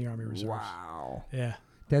 18 years in the Army Reserve. Wow. Yeah.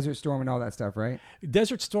 Desert Storm and all that stuff, right?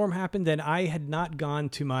 Desert Storm happened, and I had not gone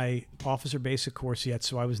to my officer basic course yet,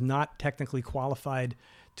 so I was not technically qualified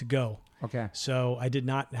to go. Okay. So I did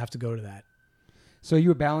not have to go to that. So you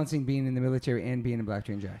were balancing being in the military and being a Black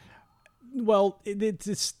Train Jack. Well,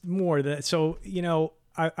 it's more that. So,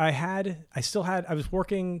 I was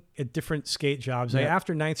working at different skate jobs. Yeah.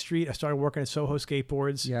 After 9th Street, I started working at Soho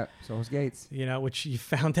Skateboards. Yeah. Soho's Gates. Which you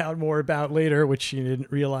found out more about later, which you didn't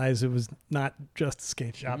realize it was not just a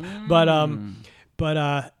skate shop.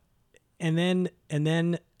 And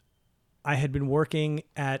then I had been working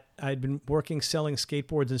selling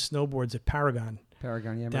skateboards and snowboards at Paragon.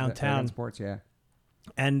 Paragon, yeah. Downtown. Paragon Sports, yeah.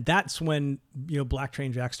 And that's when, Black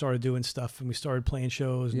Train Jack started doing stuff, and we started playing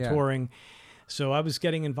shows and Yeah. touring. So I was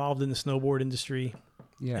getting involved in the snowboard industry.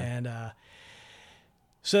 Yeah. And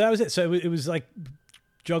so that was it. So it was like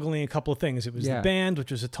juggling a couple of things. It was Yeah. the band,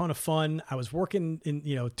 which was a ton of fun. I was working in,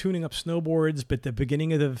 tuning up snowboards, but the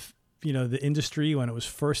beginning of the industry when it was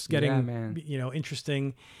first getting, man.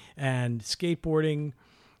 interesting, and skateboarding,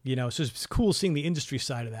 so it's cool seeing the industry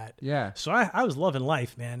side of that. Yeah. So I was loving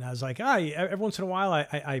life, man. I was like, every once in a while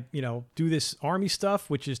I do this Army stuff,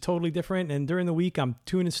 which is totally different. And during the week I'm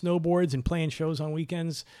tuning snowboards and playing shows on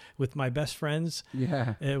weekends with my best friends.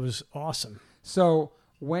 Yeah. It was awesome. So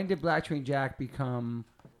when did Black Train Jack become,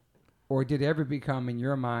 or did it ever become in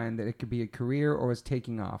your mind that it could be a career or was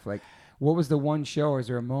taking off? Like, what was the one show? Or is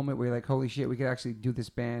there a moment where you're like, holy shit, we could actually do this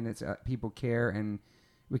band. It's people care and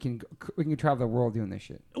we can travel the world doing this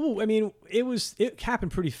shit. Oh, I mean, it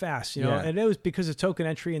happened pretty fast, Yeah. and it was because of Token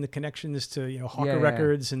Entry and the connections to Hawker Yeah.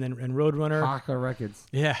 Records and Roadrunner. Haka Records.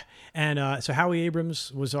 Yeah, and so Howie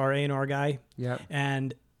Abrams was our A&R guy. Yep.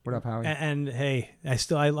 And What up, Howie? and hey,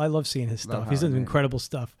 I love seeing his stuff. Love He's Howie, doing man. incredible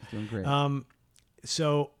stuff. He's doing great.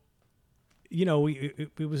 So,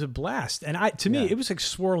 it was a blast, and to me, Yeah. it was like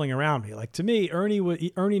swirling around me. Like to me,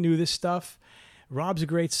 Ernie knew this stuff. Rob's a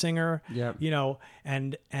great singer. Yep.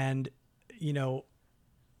 And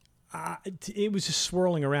it was just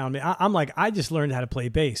swirling around me. I'm like, I just learned how to play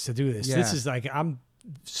bass to do this. Yeah. This is like, I'm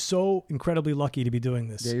so incredibly lucky to be doing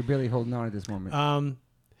this. Yeah, you're really holding on at this moment.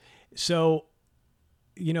 So,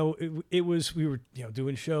 it was, we were,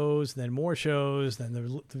 doing shows, then more shows,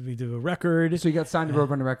 then we do a record. So you got signed to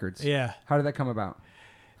Roadrunner Records. Yeah. How did that come about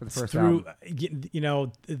for the first Through,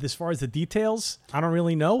 album? as far as the details, I don't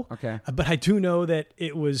really know. Okay. But I do know that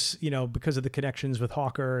it was, because of the connections with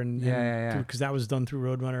Hawker and Yeah. because that was done through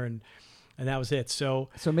Roadrunner and that was it. So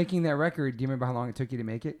making that record, do you remember how long it took you to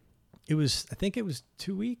make it? I think it was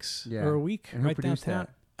 2 weeks Yeah. or a week And who right produced downtown.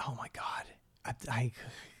 that? Oh my God.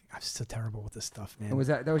 I'm so terrible with this stuff, man. And was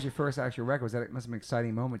that was your first actual record? It must have been an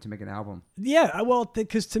exciting moment to make an album. Yeah, well,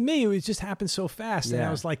 because to me, it just happened so fast. And Yeah.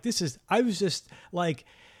 I was like, I was just like,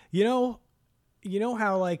 you know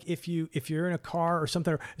how like if you're in a car or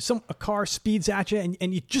something, or a car speeds at you and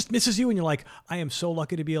it just misses you and you're like, I am so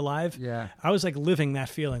lucky to be alive. Yeah. I was like living that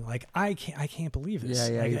feeling. Like I can't believe this.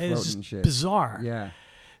 Yeah, Like, you're it's floating just and shit. bizarre. Yeah.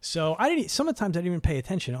 So sometimes I didn't even pay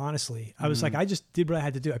attention, honestly. I was like, I just did what I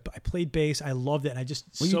had to do. I played bass. I loved it. And I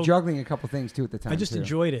just, Were you juggling a couple things too at the time? I just too?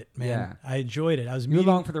 enjoyed it, man. Yeah. I enjoyed it. I was You're meeting,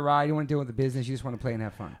 along for the ride. You want to deal with the business. You just want to play and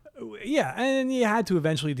have fun. yeah. And you had to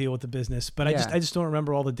eventually deal with the business, but Yeah. I just don't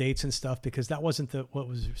remember all the dates and stuff because that wasn't what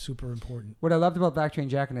was super important. What I loved about Black Train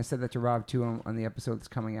Jack, and I said that to Rob too on the episode that's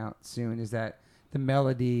coming out soon, is that the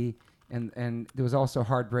melody and there was also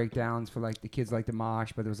hard breakdowns for like the kids like the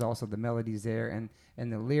mosh, but there was also the melodies there and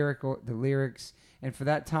the lyrics. And for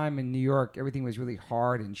that time in New York, everything was really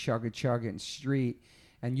hard and chugga and street.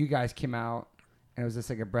 And you guys came out and it was just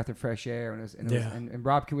like a breath of fresh air. And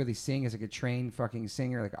Rob can really sing as like a trained fucking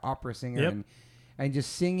singer, like an opera singer, Yep. and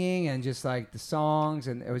just singing and just like the songs.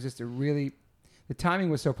 And it was just the timing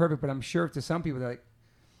was so perfect. But I'm sure to some people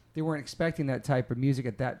they weren't expecting that type of music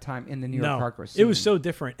at that time in the New York hardcore scene. It was so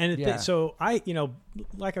different. And Yeah. so I,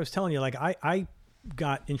 like I was telling you, like I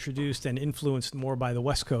got introduced and influenced more by the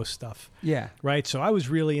West Coast stuff. Yeah. Right. So I was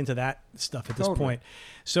really into that stuff at this Totally. point.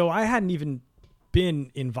 So I hadn't even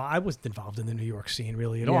been involved. I wasn't involved in the New York scene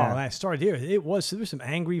really at all. Yeah. And I started here. There was some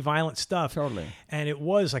angry, violent stuff. Totally. And it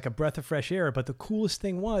was like a breath of fresh air. But the coolest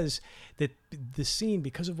thing was that the scene,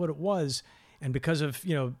 because of what it was, and because of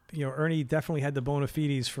Ernie definitely had the bona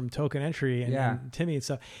fides from Token Entry and Timmy and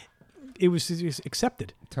stuff. It was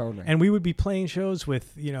accepted. Totally. And we would be playing shows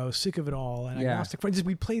with Sick of It All and Agnostic Friends.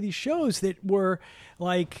 We'd play these shows that were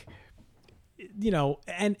like,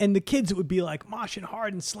 and the kids that would be like moshing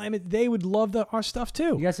hard and slam it, they would love our stuff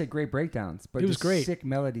too. You guys had great breakdowns, but it was just great. Sick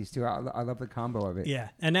melodies too. I love the combo of it. Yeah,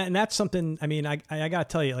 and that's something. I mean, I gotta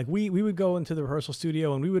tell you, like we would go into the rehearsal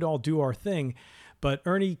studio and we would all do our thing, but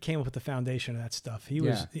Ernie came up with the foundation of that stuff.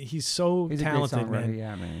 He's so talented, a great songwriter.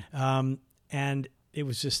 Yeah, man. And it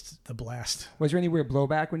was just a blast. Was there any weird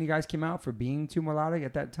blowback when you guys came out for being too melodic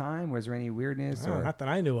at that time? Was there any weirdness? Not that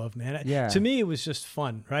I knew of, man. Yeah. To me, it was just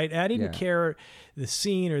fun, right? I didn't care the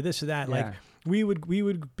scene or this or that. Like we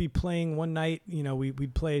would be playing one night.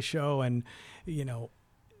 We'd play a show, and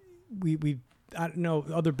we I don't know,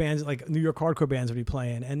 other bands like New York hardcore bands would be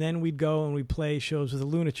playing, and then we'd go and we'd play shows with the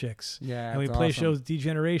Lunatics. Yeah, and we'd play shows with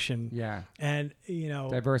Degeneration. Yeah, and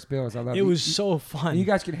diverse bills. I love it. Was so fun. You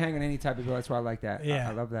guys could hang on any type of bill. That's why I like that. Yeah,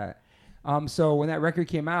 I love that. So when that record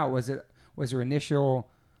came out, was there initial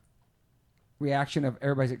reaction of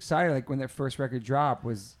everybody's excited? Like when that first record dropped,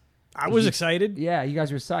 I was excited. Yeah, you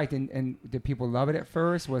guys were psyched, and did people love it at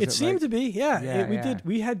first? It seemed to be, yeah. We did.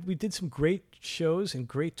 We did some great shows and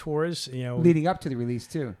great tours. Leading up to the release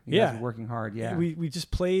too. You guys were working hard. Yeah, we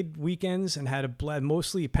just played weekends and had a blast.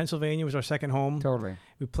 Mostly Pennsylvania was our second home. Totally.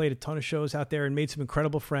 We played a ton of shows out there and made some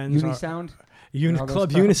incredible friends. Unisound.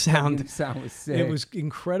 Club Unisound. Unisound was sick. It was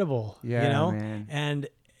incredible. Yeah, man. And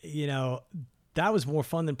that was more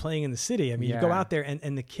fun than playing in the city. I mean, you go out there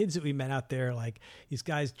and the kids that we met out there, like these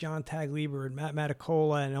guys, John Taglieber and Matt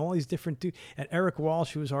Matacola and all these different dudes, and Eric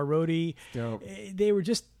Walsh, who was our roadie. Dope. They were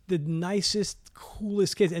just the nicest,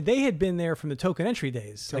 coolest kids. And they had been there from the Token Entry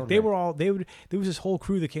days. Totally. Like they were all, there was this whole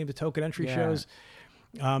crew that came to Token Entry shows,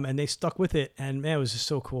 and they stuck with it. And man, it was just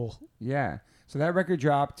so cool. Yeah. So that record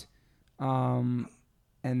dropped, and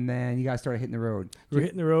then you guys started hitting the road. We were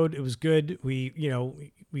hitting the road. It was good. We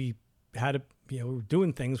had a, we were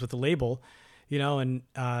doing things with the label, and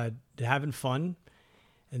having fun,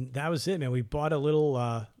 and that was it, man. We bought a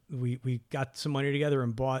little, we got some money together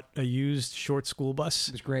and bought a used short school bus.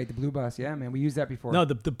 It was great. The blue bus. Yeah, man. We used that before. No,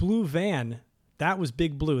 the blue van, that was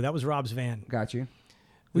Big Blue. That was Rob's van. Got you.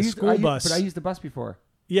 The school bus. But I used the bus before.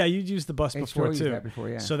 Yeah, you'd used the bus before too. Used that before,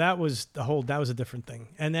 yeah. So that was that was a different thing.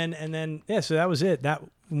 And then so that was it. That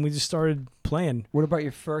when we just started playing. What about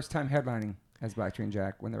your first time headlining as Black Train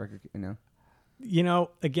Jack when the record,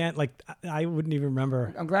 Again, like I wouldn't even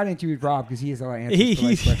remember. I'm glad I interviewed Rob because he has a lot of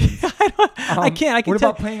answers to questions. I can't. What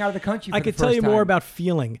about playing out of the country? I could tell you more about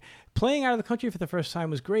feeling. Playing out of the country for the first time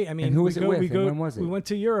was great. I mean, and who was it with? When was it? We went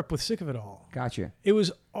to Europe with Sick of It All. Gotcha. It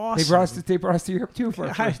was awesome. They brought us to Europe too for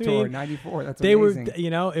our first tour, '94. That's they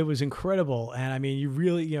amazing. Were, it was incredible, and I mean, you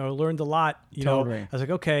really, learned a lot. Totally. I was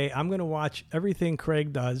like, okay, I'm gonna watch everything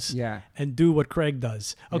Craig does, and do what Craig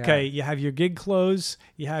does. Okay, you have your gig clothes,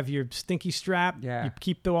 you have your stinky strap, you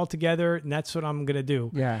keep them all together, and that's what I'm gonna do.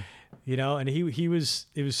 Yeah. And it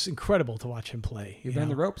was incredible to watch him play. You've been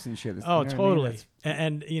the ropes and shit. Totally. I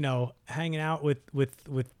mean? And hanging out with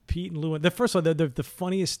Pete and Lou. The first one, the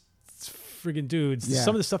funniest friggin' dudes. Yeah.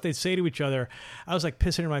 Some of the stuff they'd say to each other, I was like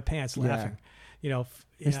pissing in my pants laughing.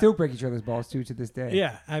 They still break each other's balls too to this day.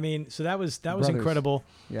 Yeah, I mean, so that was incredible.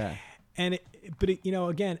 Yeah. And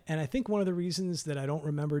again, and I think one of the reasons that I don't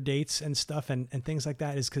remember dates and stuff and things like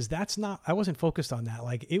that is because I wasn't focused on that.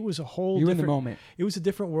 Like it was a whole. You were in the moment. It was a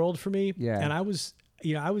different world for me. Yeah. And I was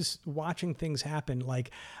watching things happen.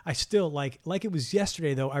 Like I still like it was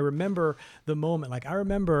yesterday though. I remember the moment. Like I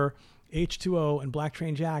remember H2O and Black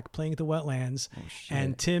Train Jack playing at the Wetlands,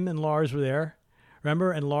 and Tim and Lars were there.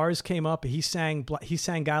 Remember? And Lars came up. He sang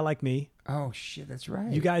 "Guy Like Me." Oh shit, that's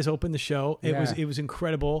right. You guys opened the show. It was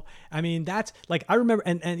incredible. I mean, that's like I remember,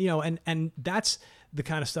 and that's the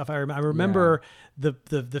kind of stuff I remember. I remember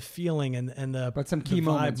the feeling and the. But some key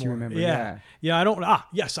moments you remember. Yeah. I don't.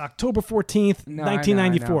 Yes, October 14th,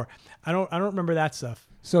 1994. I don't remember that stuff.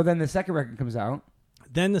 So then the second record comes out.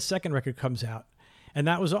 And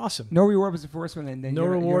that was awesome. No Reward was the first one, and then No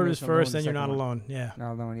Reward was first, then You're Not Alone. Yeah.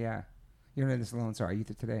 Not Alone, yeah. You're Not in This Alone, sorry,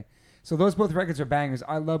 Youth of Today. So those both records are bangers.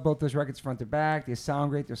 I love both those records front to back. They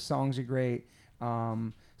sound great. Their songs are great.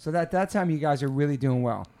 So that time you guys are really doing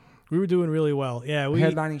well. We were doing really well. Yeah.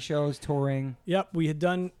 Headlining shows, touring. Yep. We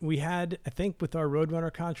had, I think with our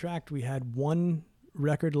Roadrunner contract, we had one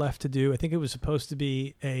record left to do. I think it was supposed to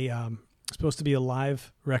be a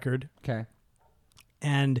live record. Okay.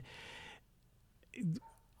 And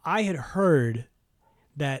I had heard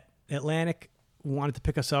that Atlantic wanted to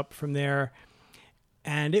pick us up from there,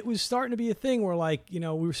 and it was starting to be a thing where, like, we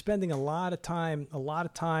were spending a lot of time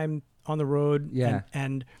on the road. Yeah.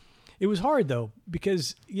 And it was hard though,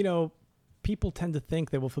 because, people tend to think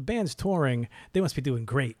that, well, if a band's touring, they must be doing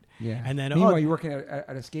great. Yeah. And then meanwhile, you're working at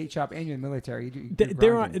a skate shop and you're in the military.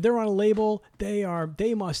 they're on a label.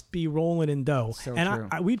 They must be rolling in dough. So and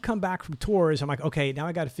true. we'd come back from tours. I'm like, okay, now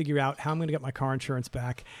I got to figure out how I'm going to get my car insurance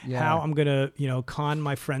back. Yeah. How I'm going to, con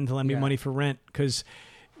my friend to lend me money for rent, because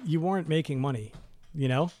you weren't making money,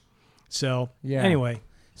 So anyway.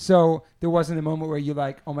 So there wasn't a moment where you're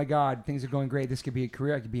like, oh my God, things are going great. This could be a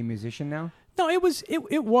career. I could be a musician now. No, it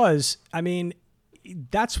was. I mean,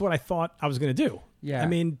 that's what I thought I was going to do. Yeah. I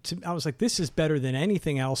mean, I was like, this is better than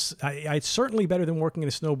anything else. It's certainly better than working in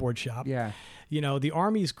a snowboard shop. Yeah. The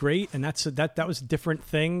Army's great, and that was a different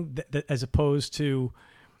thing that as opposed to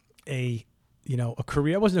a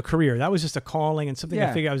career. It wasn't a career. That was just a calling and something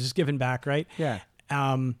I figured I was just giving back, right? Yeah.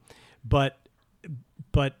 But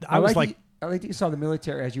I was like, I like that you saw the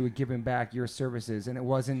military as you were giving back your services, and it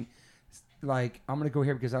wasn't like, I'm going to go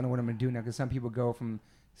here because I know what I'm going to do now. Because some people go from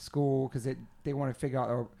school because they want to figure out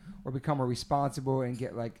or become more responsible and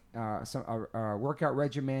get like a workout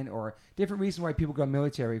regimen or different reasons why people go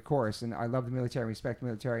military, of course. And I love the military, respect the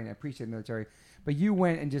military, and I appreciate the military. But you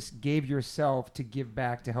went and just gave yourself to give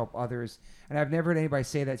back to help others. And I've never heard anybody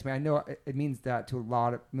say that to me. I know it means that to a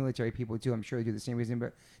lot of military people too. I'm sure they do the same reason.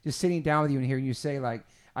 But just sitting down with you and hearing you say, like,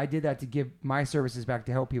 I did that to give my services back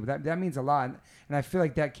to help people. That means a lot. And I feel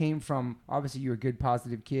like that came from, obviously you're a good,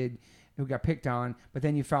 positive kid who got picked on, but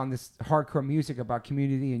then you found this hardcore music about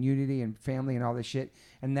community and unity and family and all this shit.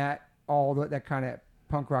 And that kind of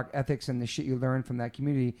punk rock ethics and the shit you learned from that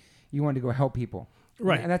community, you wanted to go help people.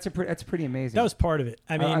 right. And that's pretty amazing. That was part of it.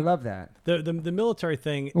 I mean, I love that. The military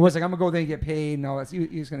thing. It was like, I'm going to go there and get paid and all that. So you're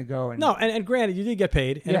just going to go. And, No, and granted, you did get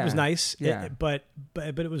paid, and it was nice. Yeah. But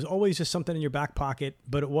it was always just something in your back pocket.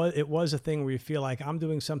 But it was a thing where you feel like, I'm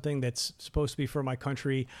doing something that's supposed to be for my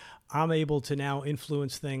country. I'm able to now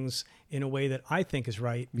influence things in a way that I think is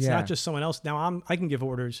right. It's not just someone else. Now I can give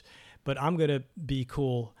orders, but I'm going to be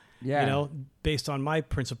cool. Yeah. Based on my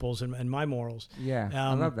principles and my morals. Yeah,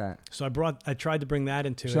 I love that. So I tried to bring that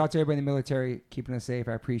into it. Shout out to everybody in the military, keeping us safe.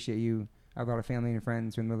 I appreciate you. I have a lot of family and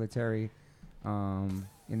friends who are in the military.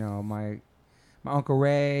 My Uncle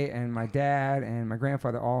Ray and my dad and my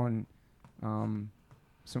grandfather all in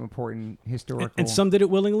some important historical. And some did it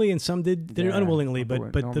willingly, and some did it unwillingly.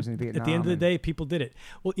 But at the end of the day, people did it.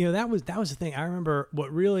 Well, that was the thing. I remember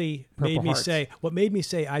what really made me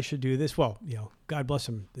say I should do this. Well, God bless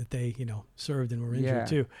them that they served and were injured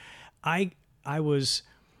too. I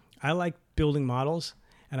like building models,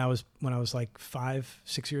 and when I was like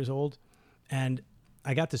 5-6 years old, and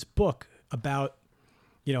I got this book about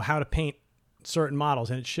how to paint certain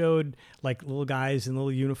models, and it showed like little guys in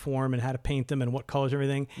little uniform and how to paint them and what colors and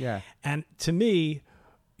everything. Yeah. And to me,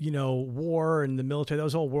 war and the military, that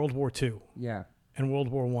was all World War II. Yeah. And World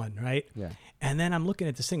War I, right? Yeah. And then I'm looking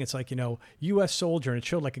at this thing, it's like, U.S. soldier, and it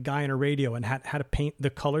showed like a guy on a radio and how to paint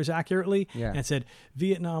the colors accurately. Yeah. And it said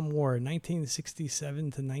Vietnam War, 1967 to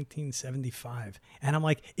 1975. And I'm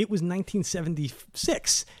like, it was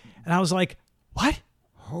 1976. And I was like, what?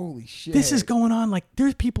 Holy shit. This is going on. Like,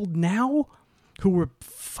 there's people now who were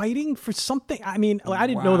fighting for something. I mean, I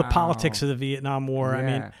didn't know the politics of the Vietnam War. Yeah. I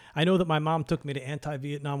mean, I know that my mom took me to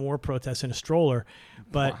anti-Vietnam War protests in a stroller,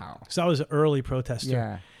 but so I was an early protester.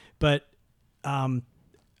 Yeah. But, I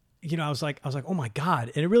was like, oh my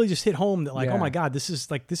God. And it really just hit home that oh my God, this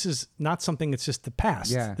is not something that's just the past.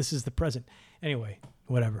 Yeah. This is the present. Anyway,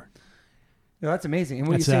 whatever. No, that's amazing. And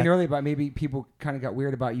what you were saying earlier about maybe people kind of got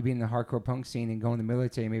weird about you being in the hardcore punk scene and going to the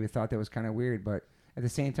military, maybe thought that was kind of weird, but at the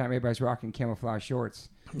same time, everybody's rocking camouflage shorts.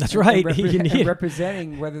 That's right. And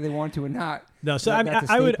representing whether they want to or not. No, so I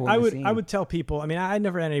would tell people. I mean, I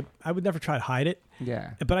would never try to hide it.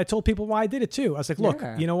 Yeah. But I told people why I did it too. I was like, look,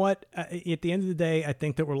 you know what? At the end of the day, I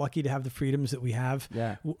think that we're lucky to have the freedoms that we have.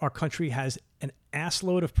 Yeah. Our country has an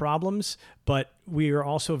assload of problems, but we are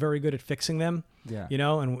also very good at fixing them. Yeah.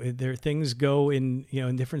 And there things go in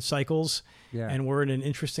in different cycles. Yeah. And we're in an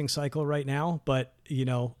interesting cycle right now, but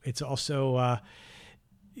it's also.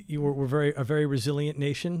 We're a very resilient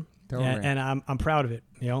nation, and I'm proud of it.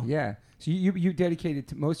 Yeah. So you dedicated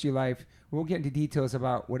to most of your life. We won't get into details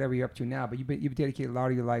about whatever you're up to now, but you've dedicated a lot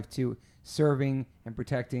of your life to serving and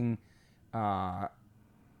protecting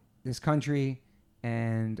this country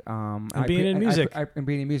and being in music. And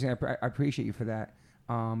being in music. I appreciate you for that.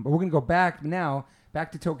 But we're gonna go back now. Back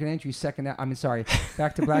to Token Entry.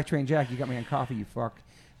 Back to Black Train Jack. You got me on coffee, you fuck.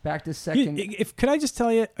 Back to second. Could I just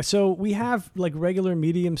tell you? So we have like regular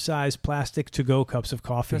medium-sized plastic to-go cups of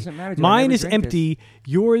coffee. Doesn't matter. Dude, Mine is empty.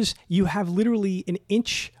 Yours, you have literally an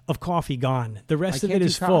inch of coffee gone. The rest of it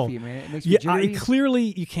is full. Man. It makes me jittery. Clearly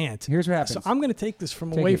you can't. Here's what happens. So I'm going to take this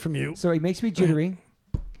away from you. So it makes me jittery,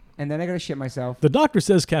 and then I got to shit myself. The doctor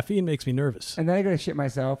says caffeine makes me nervous. And then I got to shit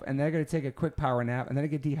myself, and then I got to take a quick power nap, and then I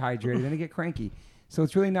get dehydrated, then I get cranky. So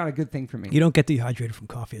it's really not a good thing for me. You don't get dehydrated from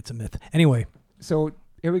coffee. It's a myth. Anyway. So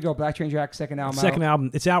here we go. Black Train Jack, second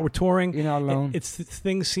album. It's out. We're touring. You're not alone.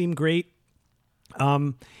 Things seem great.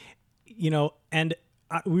 And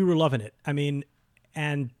we were loving it. I mean,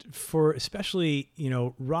 and for especially,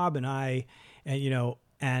 Rob and I,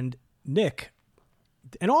 and Nick,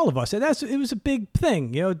 and all of us, it was a big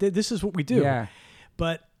thing. This is what we do. Yeah.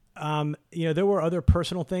 But there were other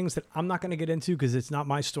personal things that I'm not going to get into because it's not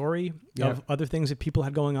my story of other things that people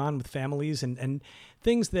had going on with families and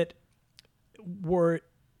things that were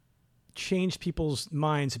changed people's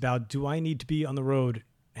minds about, do I need to be on the road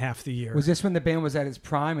half the year? Was this when the band was at its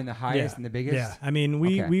prime and the highest and the biggest? Yeah. I mean,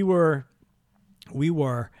 we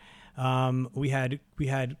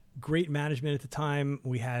had great management at the time.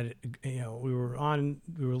 We had,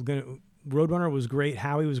 Roadrunner was great.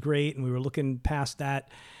 Howie was great. And we were looking past that.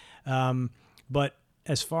 But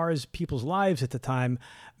as far as people's lives at the time,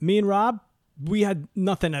 me and Rob, we had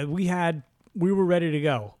nothing. We were ready to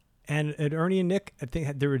go. And at Ernie and Nick, I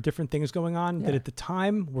think there were different things going on that at the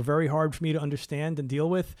time were very hard for me to understand and deal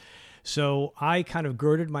with. So I kind of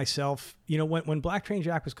girded myself. When Black Train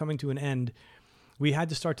Jack was coming to an end, we had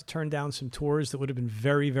to start to turn down some tours that would have been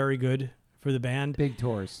very, very good for the band. Big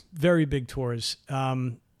tours. Very big tours.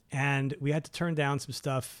 And we had to turn down some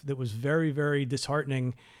stuff that was very, very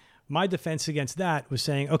disheartening. My defense against that was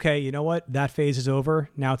saying, okay, you know what? That phase is over.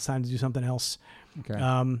 Now it's time to do something else.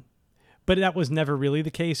 Okay. But that was never really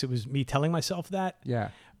the case. It was me telling myself that. Yeah.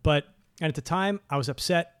 And at the time, I was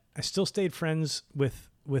upset. I still stayed friends with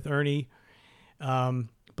Ernie,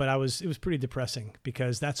 but it was pretty depressing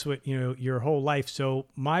because that's what your whole life. So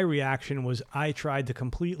my reaction was I tried to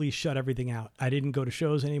completely shut everything out. I didn't go to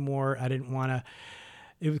shows anymore. I didn't want to.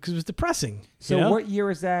 Because it was depressing. So what year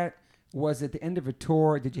was that? Was it the end of a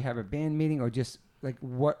tour? Did you have a band meeting, or just like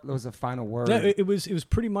what was the final word? Yeah, it was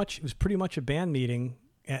pretty much a band meeting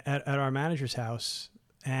at our manager's house,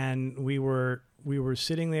 and we were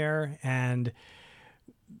sitting there, and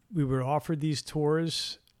we were offered these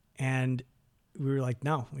tours, and we were like,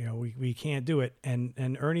 no, we can't do it.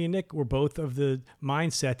 And Ernie and Nick were both of the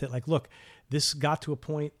mindset that like, look, this got to a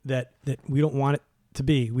point that we don't want it to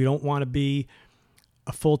be. We don't want to be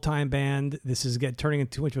a full-time band. This is turning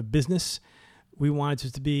into too much of a business. We wanted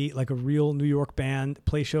it to be like a real New York band,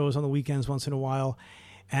 play shows on the weekends once in a while.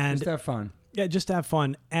 And just have fun. Yeah, just to have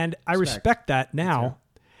fun. And I respect that now.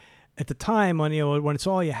 At the time, when it's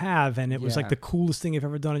all you have, and it was like the coolest thing you've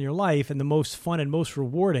ever done in your life and the most fun and most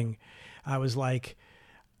rewarding, I was like,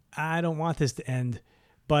 I don't want this to end.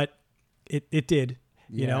 But it did,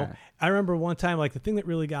 I remember one time, like the thing that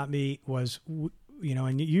really got me was,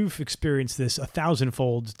 and you've experienced this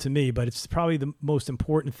 1,000-fold to me, but it's probably the most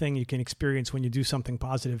important thing you can experience when you do something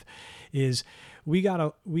positive is we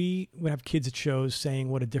would have kids at shows saying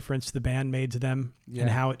what a difference the band made to them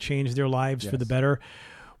and how it changed their lives for the better.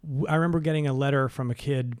 I remember getting a letter from a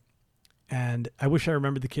kid, and I wish I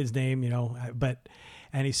remembered the kid's name,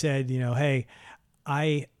 and he said, hey,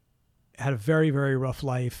 I had a very, very rough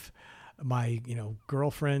life. My,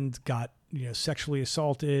 girlfriend got sexually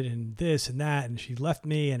assaulted and this and that, and she left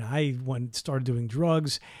me, and I started doing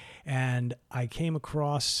drugs, and I came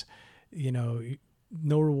across,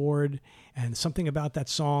 No Reward, and something about that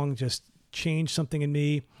song just changed something in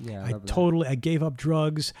me. Yeah, I gave up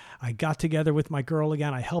drugs. I got together with my girl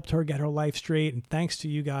again. I helped her get her life straight, and thanks to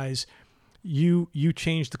you guys, you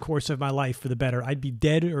changed the course of my life for the better. I'd be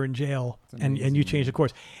dead or in jail, and you changed the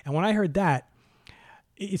course. And when I heard that,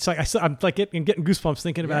 it's like I'm like getting goosebumps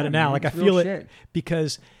thinking about it now. Man, like I feel it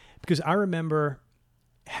because I remember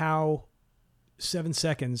how 7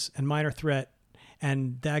 Seconds and Minor Threat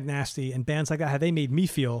and Dag Nasty and bands like that, how they made me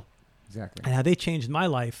feel, and how they changed my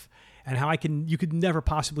life, and how you could never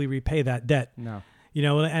possibly repay that debt. No.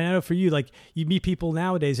 And I know for you, like you meet people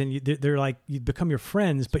nowadays, and they're like you become your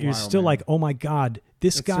friends, but you're still man. Like, oh my God,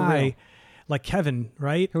 this guy. Surreal. Like Kevin,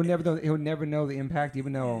 right? He'll never know the impact,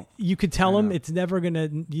 even though you could tell him it's never gonna.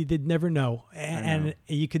 You did never know, and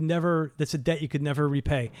you could never. That's a debt you could never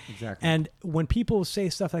repay. Exactly. And when people say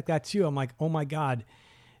stuff like that to you, I'm like, oh my God,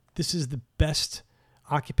 this is the best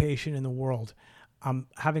occupation in the world. I'm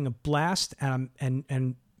having a blast, and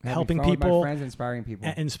helping fun with my people, friends, inspiring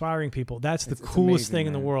people. inspiring people. That's the It's coolest amazing, thing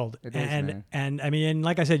in the man. world. It is, man. And I mean, and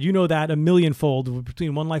like I said, you know that a millionfold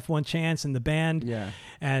between One Life, One Chance and the band. Yeah.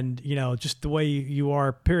 And, just the way you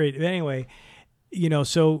are, period. But anyway,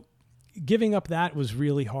 so giving up that was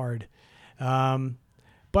really hard.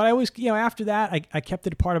 But I always, after that, I kept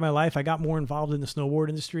it a part of my life. I got more involved in the snowboard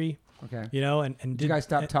industry, Okay. and Did you guys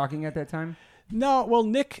stop talking at that time? No, well,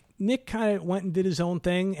 Nick kind of went and did his own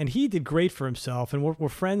thing, and he did great for himself. And we're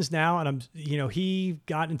friends now, and he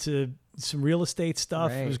got into some real estate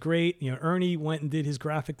stuff. It was great. Ernie went and did his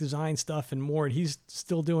graphic design stuff and more, and he's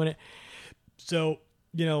still doing it. So,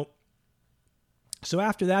 so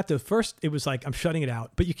after that, first it was like I'm shutting it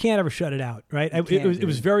out, but you can't ever shut it out, right? It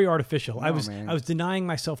was very artificial. No, I was denying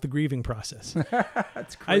myself the grieving process.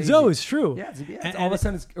 That's crazy. It's true. Yeah, And all of a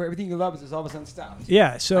sudden, everything you love is all of a sudden stopped.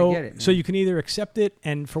 Yeah, so I get it, so man. you can either accept it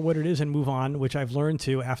and for what it is and move on, which I've learned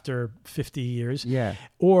to after 50 years. Yeah.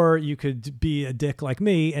 Or you could be a dick like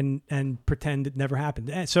me and pretend it never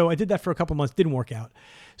happened. And so I did that for a couple months, didn't work out.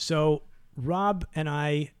 So Rob and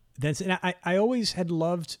I always had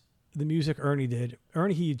loved the music Ernie did.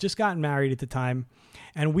 Ernie, he had just gotten married at the time,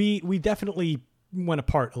 and we definitely went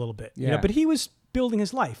apart a little bit. Yeah. But he was building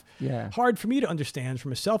his life. Yeah. Hard for me to understand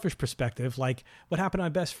from a selfish perspective, like what happened to my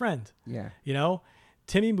best friend. Yeah.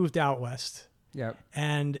 Timmy moved out west, Yep.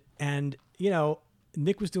 and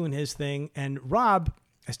Nick was doing his thing, and Rob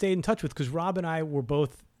I stayed in touch with because Rob and I were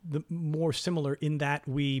both more similar in that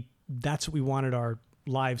that's what we wanted our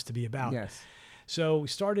lives to be about. Yes. So we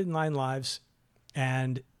started 9 Lives,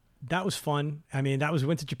 and that was fun. I mean,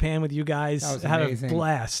 went to Japan with you guys. That was had amazing. a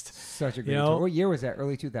blast. Such a great tour. What year was that?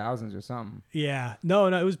 Early 2000s or something? Yeah. No,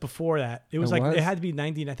 it was before that. It was was? it had to be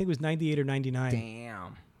 90. I think it was 98 or 99.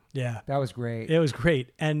 Damn. Yeah. That was great. It was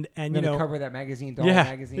great. And the cover of that magazine, Doll yeah,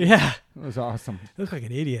 magazine. Yeah. It was awesome. I look like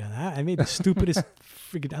an idiot on that. I made the stupidest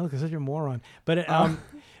freaking. I look like such a moron. But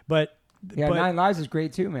but Yeah, but, 9 Lives is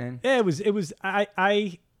great too, man. yeah,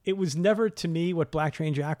 it was never to me what Black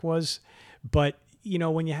Train Jack was, but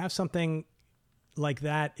when you have something like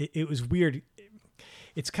that, it was weird.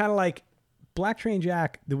 It's kind of like Black Train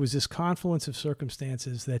Jack. There was this confluence of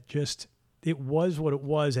circumstances that just, it was what it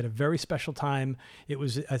was at a very special time. It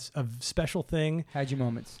was a special thing. Had your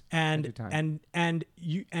moments. And Had your time.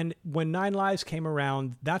 and when 9 Lives came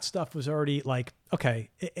around, that stuff was already like, okay.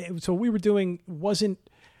 So what we were doing wasn't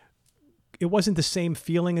the same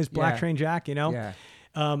feeling as Black Yeah. Train Jack, Yeah.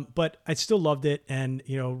 But I still loved it. And,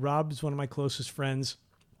 Rob's one of my closest friends.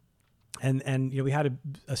 And we had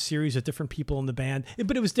a series of different people in the band,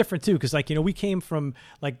 but it was different too. Cause we came from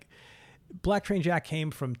Black Train Jack came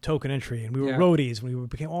from Token Entry, and we were roadies, and we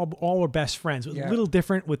became all were best friends. It was a little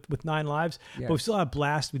different with 9 Lives, but we still had a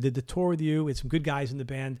blast. We did the tour with you. We had some good guys in the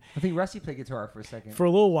band. I think Rusty played guitar for a second. For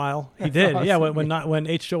a little while, he did. awesome. Yeah, when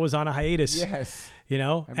H-Joe was on a hiatus. Yes.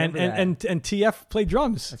 And remember and TF played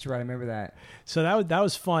drums. That's right. I remember that. So that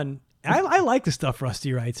was fun. I like the stuff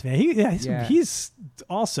Rusty writes, man. He's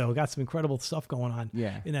also got some incredible stuff going on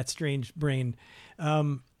in that strange brain.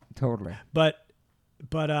 Totally. But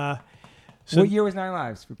so what year was 9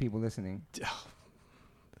 Lives for people listening?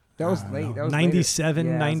 That was late. That was 97,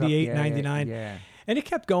 later. 98, 99. Yeah. And it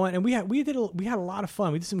kept going, and we had a lot of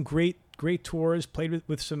fun. We did some great tours, played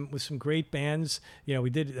with some great bands. We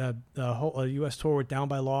did a whole U.S. tour with Down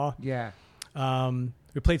by Law. Yeah.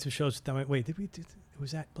 We played some shows with them. Wait,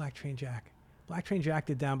 was that Black Train Jack? Black Train Jack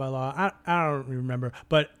did Down by Law. I don't remember,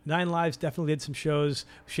 but 9 Lives definitely did some shows.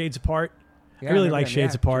 Shades Apart. Yeah, I really remember like them.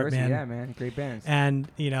 Shades Apart, Jersey, man. Yeah, man. Great bands. And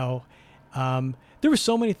there were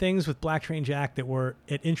so many things with Black Train Jack that were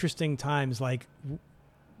at interesting times, like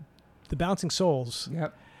the Bouncing Souls.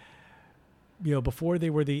 Yep. Before they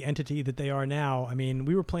were the entity that they are now. I mean,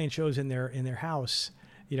 we were playing shows in their house.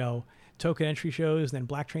 Token Entry shows, and then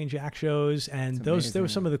Black Train Jack shows, and they were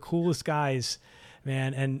some of the coolest guys,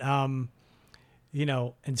 man. And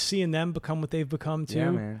and seeing them become what they've become too.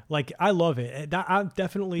 Yeah, man. Like, I love it. I'm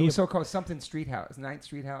definitely. It was so-called something Street House, 9th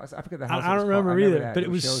Street House. I forget the house. I don't remember either, but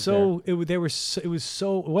it was so. so. It was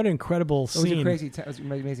so. What an incredible scene! It was a crazy. It was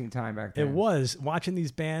an amazing time back then. It was watching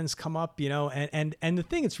these bands come up, and the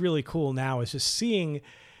thing that's really cool now is just seeing.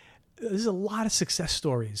 There's a lot of success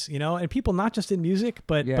stories, and people not just in music,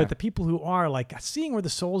 but the people who are like seeing where the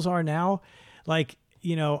Souls are now, like.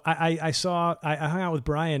 I hung out with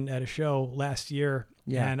Brian at a show last year,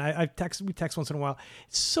 and we text once in a while.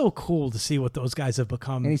 It's so cool to see what those guys have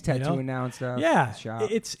become. And he's tattooing now and stuff. Yeah, Shop.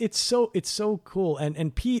 it's so cool.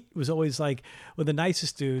 And Pete was always like one of the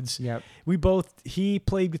nicest dudes. Yep. He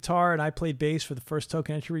played guitar and I played bass for the first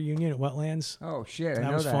Token Entry reunion at Wetlands. Oh shit!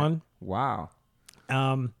 That was fun. Wow.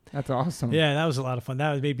 That's awesome. Yeah, that was a lot of fun.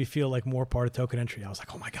 That made me feel like more part of Token Entry. I was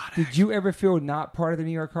like, oh my God. Did you ever feel not part of the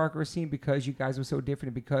New York hardcore scene because you guys were so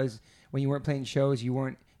different? Because when you weren't playing shows, you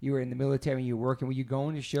were in the military and you were working. Were you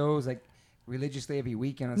going to shows like religiously every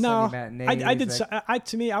weekend on Sunday matinee? I did.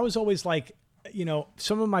 To me, I was always like,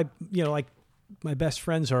 some of my, like my best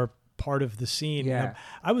friends are part of the scene. Yeah.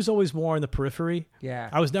 I was always more on the periphery. Yeah.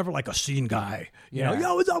 I was never like a scene guy. Yeah.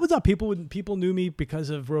 Yo, what's up? People knew me because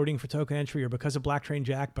of roading for Token Entry or because of Black Train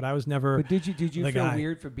Jack, but I was never. But did you feel guy.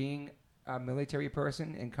 weird for being a military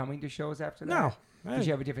person and coming to shows after that? No. Did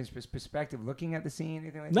you have a different perspective looking at the scene,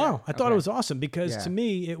 anything like that? No, I thought it was awesome because Yeah. to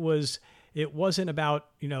me it wasn't about,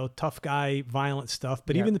 tough guy, violent stuff,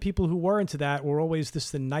 but Yep. even the people who were into that were always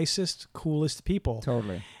the nicest, coolest people.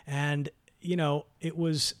 Totally. And, it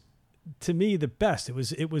was, to me, the best. It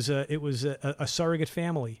was a surrogate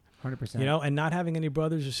family, 100%. and not having any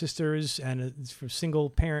brothers or sisters and for a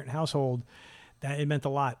single parent household, that it meant a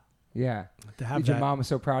lot Yeah. to have Did that. your mom was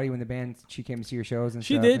so proud of you when the band, she came to see your shows and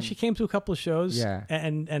She stuff? did. and- She came to a couple of shows. Yeah.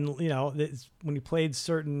 And when you played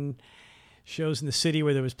certain shows in the city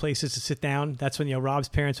where there was places to sit down, that's when, Rob's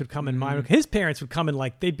parents would come and his parents would come and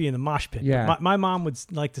like, they'd be in the mosh pit. Yeah. But my mom would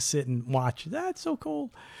like to sit and watch. That's so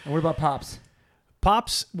cool. And what about Pops?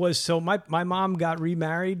 Pops was, so my mom got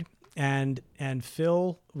remarried and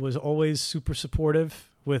Phil was always super supportive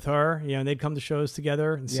with her, and they'd come to shows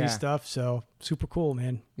together and see Yeah. stuff. So super cool,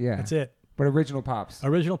 man. Yeah. That's it. But original Pops.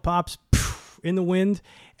 Original Pops in the wind.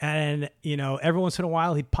 And, every once in a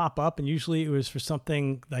while he'd pop up and usually it was for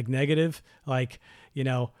something like negative, like,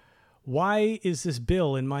 why is this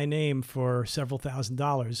bill in my name for several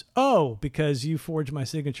 $1,000s? Oh, because you forged my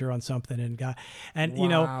signature on something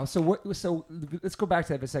Wow. So let's go back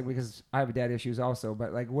to that for a second because I have dad issues also.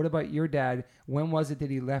 But like, what about your dad? When was it that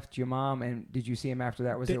he left your mom, and did you see him after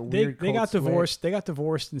that? Was it a weird? They cold got split? divorced. They got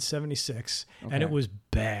divorced in '76, and Okay. it was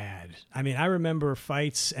bad. I mean, I remember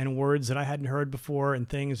fights and words that I hadn't heard before, and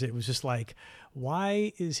things. It was just like,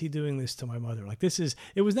 why is he doing this to my mother? Like,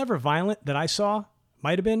 it was never violent that I saw.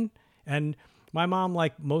 Might have been. And my mom,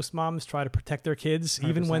 like most moms, try to protect their kids,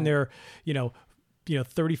 even when 100%. they're,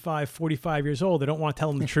 35, 45 years old. They don't want to tell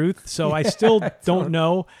them the truth. So I still don't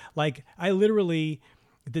know. Like, I literally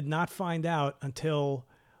did not find out until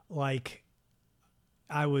like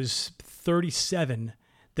I was 37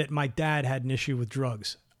 that my dad had an issue with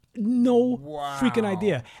drugs. No freaking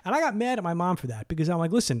idea. And I got mad at my mom for that because I'm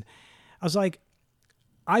like, listen, I was like,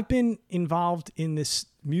 I've been involved in this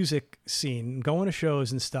music scene, going to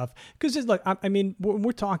shows and stuff. Because it's like, I mean,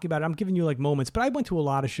 we're talking about it. I'm giving you like moments, but I went to a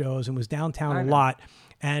lot of shows and was downtown a lot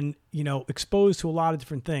and, exposed to a lot of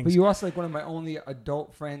different things. But you also like one of my only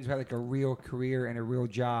adult friends who had like a real career and a real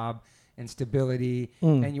job and stability.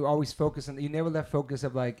 And you always focus on, you never left focus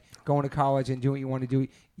of like going to college and doing what you want to do.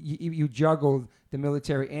 You juggled the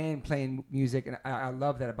military and playing music. And I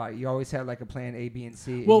love that about you. You always had like a plan A, B, and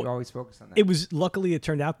C. And you always focused on that. Luckily it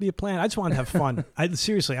turned out to be a plan. I just wanted to have fun. I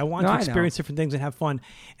wanted to experience different things and have fun.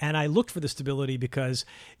 And I looked for the stability because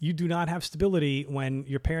you do not have stability when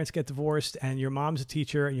your parents get divorced and your mom's a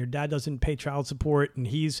teacher and your dad doesn't pay child support. And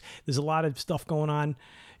there's a lot of stuff going on,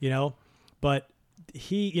 but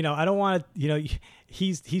he, I don't want to,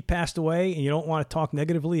 he passed away and you don't want to talk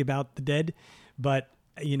negatively about the dead. But,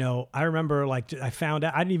 I remember like I found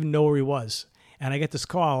out, I didn't even know where he was. And I get this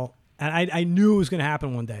call and I knew it was going to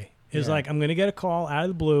happen one day. It was like, I'm going to get a call out of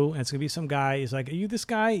the blue and it's going to be some guy. He's like, are you this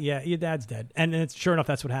guy? Yeah, your dad's dead. And it's sure enough,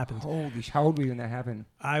 that's what happened. Holy, how old were you when that happened?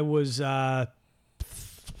 I was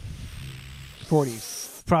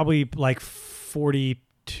 40s. Probably like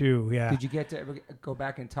 42. Yeah. Did you get to ever go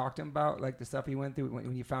back and talk to him about like the stuff he went through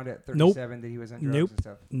when you found out at 37 that he was on drugs and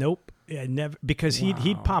stuff? Nope. Yeah, never. Because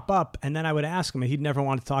he'd pop up and then I would ask him and he'd never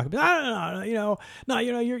want to talk about. I don't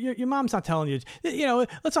know. Your mom's not telling you.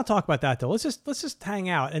 Let's not talk about that though. Let's just hang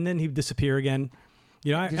out. And then he'd disappear again. I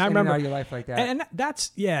Just in and remember out of your life like that. And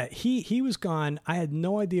that's He was gone. I had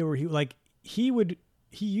no idea where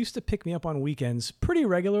he used to pick me up on weekends pretty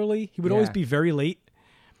regularly. He would always be very late.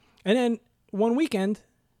 And then one weekend,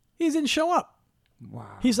 he didn't show up. Wow.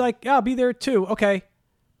 He's like, yeah, I'll be there too. Okay.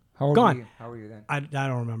 How old gone. were you? How were you then? I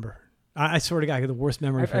don't remember. I swear to God, I got the worst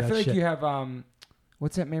memory for I that feel like shit. you have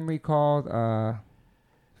what's that memory called? I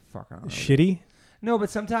don't know. Shitty? No, but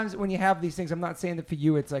sometimes when you have these things, I'm not saying that for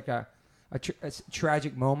you it's like a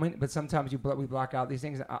tragic moment, but sometimes we block out these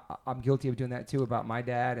things. I'm guilty of doing that too about my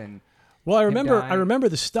dad and. Well, I him remember dying.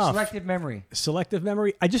 the stuff. Selective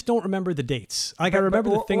memory. I just don't remember the dates. Like I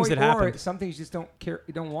remember the things that happened. Or some things you just don't care,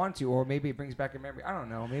 you don't want to, or maybe it brings back a memory. I don't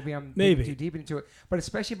know. Maybe I'm Maybe. too deep into it. But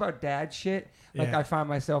especially about dad shit, like Yeah. I find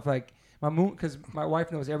myself like because my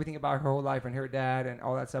wife knows everything about her whole life and her dad and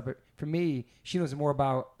all that stuff. But for me, she knows more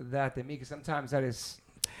about that than me because sometimes that is.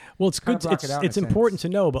 Well, it's good. block it out in It's a important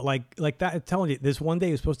sense. to know, but like that, I'm telling you, this one day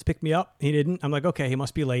he was supposed to pick me up. He didn't. I'm like, okay, he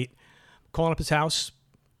must be late. Calling up his house,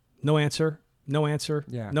 no answer, no answer,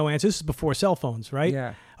 Yeah. no answer. This is before cell phones, right?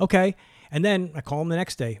 Yeah. Okay. And then I call him the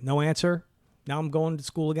next day, no answer. Now I'm going to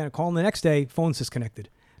school again. I call him the next day, phone's disconnected,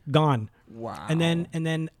 gone. Wow. And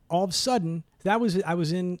then all of a sudden, I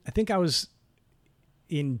think I was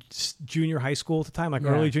in junior high school at the time, like Yeah.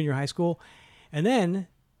 early junior high school. And then,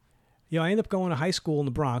 I ended up going to high school in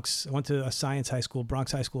the Bronx. I went to a science high school,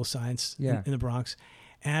 Bronx High School of Science Yeah. in the Bronx.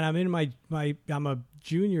 And I'm in I'm a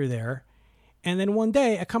junior there. And then one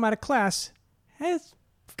day I come out of class, and this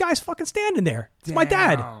guy's fucking standing there. It's my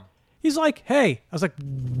dad. Damn. He's like, hey. I was like,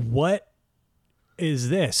 what is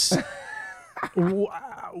this?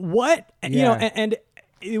 What? And, Yeah. and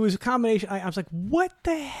it was a combination. I was like, what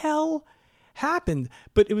the hell happened?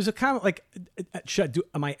 But it was a kind of like,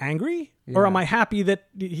 am I angry? Or Yeah. am I happy that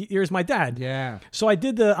here's my dad? Yeah. So I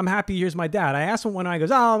did I'm happy, here's my dad. I asked him one night, he goes,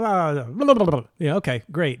 blah, blah, blah, blah. Yeah, okay,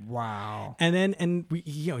 great. Wow. And then,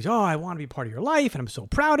 he goes, oh, I want to be part of your life, and I'm so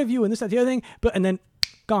proud of you, and this, that, the other thing. And then,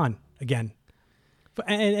 gone again.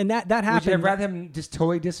 And that happened. Would you have rather him just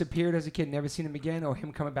totally disappeared as a kid, never seen him again, or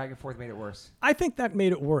him coming back and forth made it worse? I think that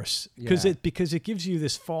made it worse because Yeah. it gives you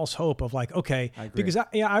this false hope of like, okay, I agree. because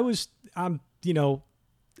I'm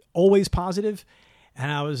always positive, and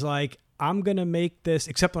I was like, I'm gonna make this,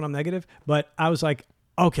 except when I'm negative, but I was like,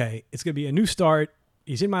 okay, it's gonna be a new start.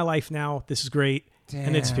 He's in my life now. This is great.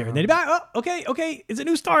 And it's fair. And then okay, it's a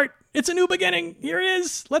new start. It's a new beginning. Here it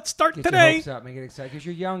is. Let's start Get your today. hopes up, make it exciting because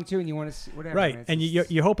you're young too, and you want to see whatever. Right, man. It's and just-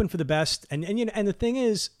 you're hoping for the best, and the thing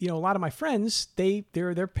is, a lot of my friends,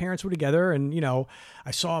 their parents were together, and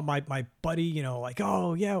I saw my buddy, like,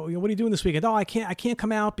 oh yeah, what are you doing this weekend? Oh, I can't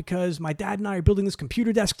come out because my dad and I are building this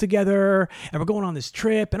computer desk together, and we're going on this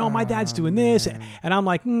trip, and my dad's doing this, and I'm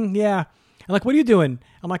like, yeah, and like, what are you doing?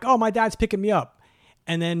 I'm like, oh, my dad's picking me up,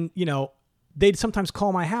 and then they'd sometimes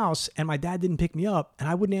call my house, and my dad didn't pick me up, and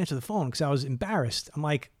I wouldn't answer the phone because I was embarrassed. I'm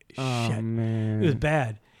like, shit. Oh, man. It was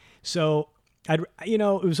bad. So it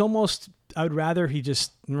was almost, I would rather he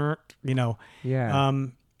just, Yeah.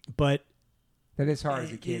 but That is hard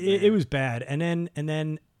as a kid. it man. was bad. And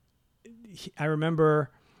then I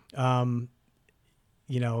remember,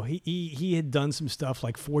 he had done some stuff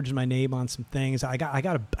like forging my name on some things. I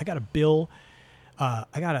got a bill. I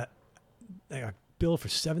got a bill for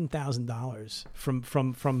 $7,000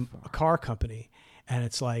 from a car company, and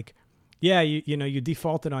it's like, yeah, you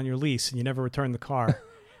defaulted on your lease and you never returned the car.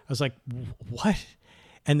 I was like, what?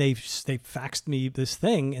 And they faxed me this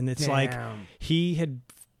thing, and it's like Damn. he had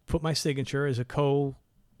put my signature as a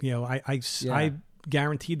I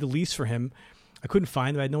guaranteed the lease for him. I couldn't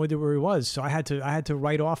find him. I had no idea where he was, so I had to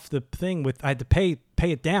write off the thing I had to pay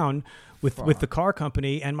it down with the car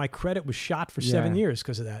company, and my credit was shot for 7 Yeah. years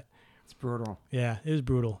because of that. It's brutal. Yeah, it was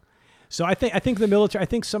brutal. So I think the military. I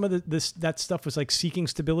think some of that stuff was like seeking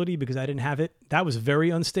stability because I didn't have it. That was very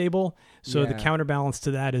unstable. So the Yeah. counterbalance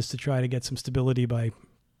to that is to try to get some stability by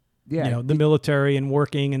Yeah. the military and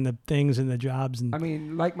working and the things and the jobs and I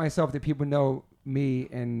mean, like myself, that people know me,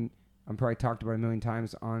 and I'm probably talked about a million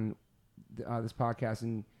times on this podcast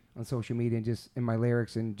and on social media and just in my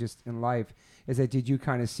lyrics and just in life, is that did you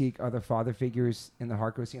kind of seek other father figures in the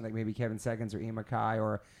hardcore scene, like maybe Kevin Seconds or Ian Mackay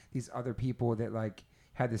or these other people that like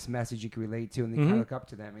had this message you could relate to and they kind of look up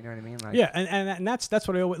to them, you know what I mean? Like, yeah, and that's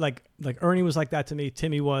what I always like Ernie was like that to me.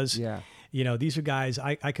 Timmy was. Yeah. These are guys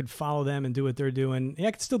I could follow them and do what they're doing. Yeah,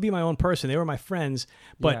 I could still be my own person. They were my friends,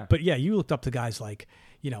 but you looked up to guys like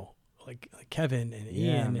like Kevin and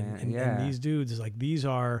Ian and these dudes. Like these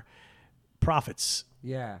are prophets.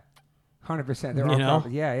 Yeah. 100%. They're You all know? proper.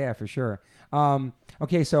 Yeah, for sure.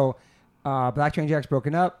 Okay, so Black Train Jack's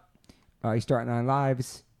broken up. You start 9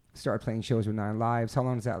 Lives. Started playing shows with 9 Lives. How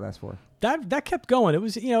long does that last for? That kept going. It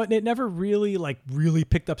was it never really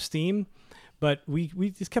picked up steam, but we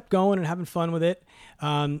just kept going and having fun with it.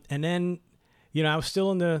 And then I was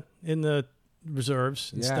still in the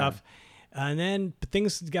reserves and stuff. And then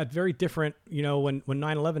things got very different. When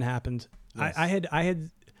 9/11 happened, Yes. I had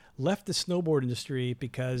left the snowboard industry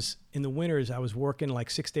because in the winters I was working like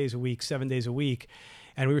 6 days a week, 7 days a week,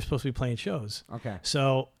 and we were supposed to be playing shows. Okay.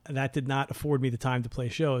 So that did not afford me the time to play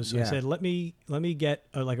shows. So I Yeah. said, let me get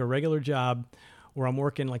a regular job where I'm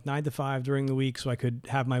working like 9 to 5 during the week, so I could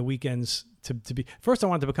have my weekends to be. First, I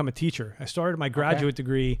wanted to become a teacher. I started my graduate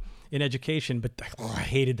degree in education, but I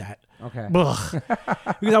hated that. Okay. Ugh.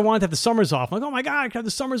 Because I wanted to have the summers off. I'm like, oh my God, I can have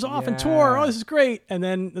the summers off and tour. Oh, this is great. And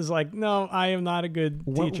then it's like, no, I am not a good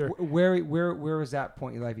teacher. Where was that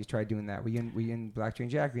point in your life you tried doing that? Were you in Black Train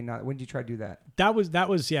Jack? Were you not? When did you try to do that? That was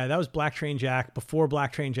Black Train Jack. Before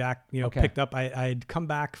Black Train Jack, picked up. I'd come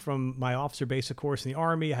back from my officer basic course in the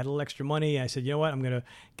Army. I had a little extra money. I said, you know what? I'm going to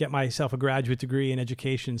get myself a graduate degree in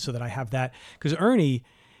education so that I have that. Because Ernie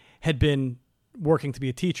had been working to be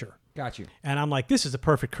a teacher. Got you. And I'm like, this is a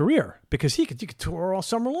perfect career because you could tour all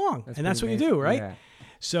summer long, and that's what you do, right? Yeah.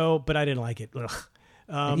 So, but I didn't like it.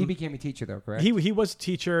 And he became a teacher, though, correct? He was a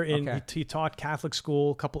teacher, and he taught Catholic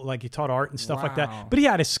school, he taught art and stuff like that. But he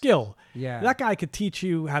had a skill. Yeah, that guy could teach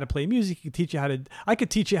you how to play music. He could teach you how to. I could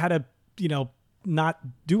teach you how to, not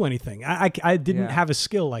do anything. I didn't have a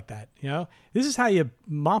skill like that. This is how you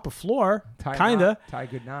mop a floor, kinda. Tie a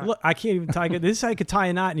good knot. Look, I can't even tie good. This is how you could tie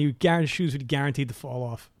a knot, and you guarantee shoes would be guaranteed to fall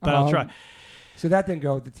off. But I'll try. So that didn't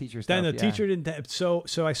go with the teacher stuff. Then the teacher didn't. So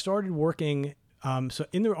I started working. So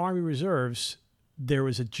in the Army Reserves, there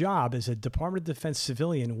was a job as a Department of Defense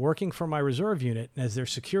civilian working for my reserve unit as their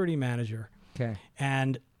security manager. Okay.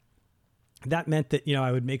 And that meant that,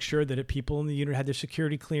 I would make sure that people in the unit had their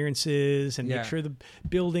security clearances and make sure the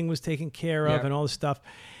building was taken care of and all this stuff.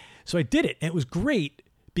 So I did it. And it was great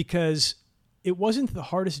because it wasn't the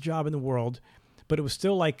hardest job in the world, but it was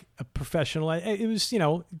still like a professional. It was,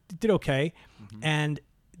 did okay. Mm-hmm. And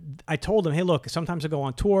I told him, hey, look, sometimes I go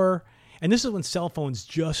on tour. And this is when cell phones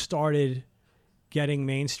just started getting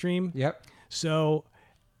mainstream. Yep. So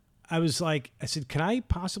I said, can I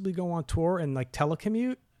possibly go on tour and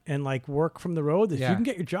telecommute and work from the road? If you can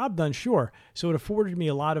get your job done, sure. So it afforded me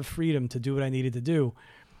a lot of freedom to do what I needed to do.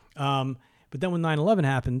 But then when 9/11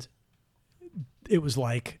 happened, it was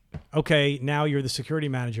like, okay, now you're the security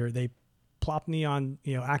manager. They plopped me on,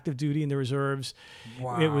 active duty in the reserves.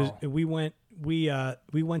 Wow. We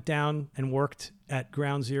went down and worked at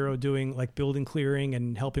Ground Zero doing building clearing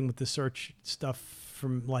and helping with the search stuff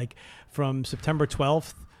from September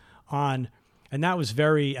 12th on. And that was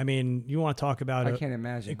you want to talk about I can't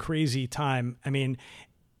imagine. A crazy time.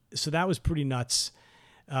 So that was pretty nuts.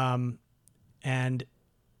 And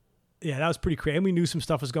yeah, that was pretty crazy. And we knew some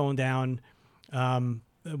stuff was going down.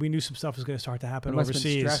 We knew some stuff was going to start to happen overseas. It must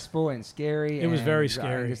have been stressful and scary. It was very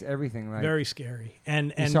scary. Just everything, right? Very scary.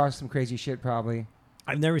 And you saw some crazy shit, probably.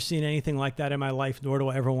 I've never seen anything like that in my life, nor do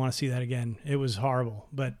I ever want to see that again. It was horrible,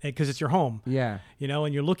 but because it's your home. Yeah.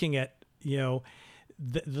 And you're looking at,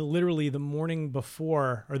 literally the morning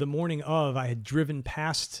before or the morning of, I had driven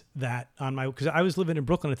past that because I was living in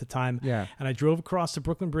Brooklyn at the time. Yeah. And I drove across the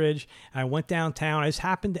Brooklyn Bridge and I went downtown. I just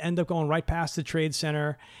happened to end up going right past the Trade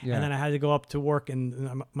Center. Yeah. And then I had to go up to work,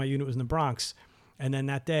 and my unit was in the Bronx. And then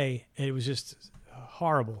that day, it was just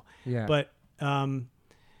horrible. Yeah. But,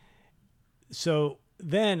 so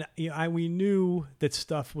then we knew that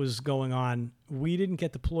stuff was going on. We didn't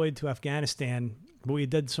get deployed to Afghanistan, but we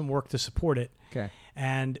did some work to support it. Okay.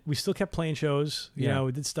 And we still kept playing shows. We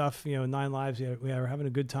did stuff, 9 Lives. We were having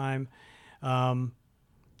a good time. And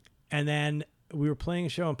then we were playing a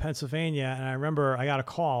show in Pennsylvania, and I remember I got a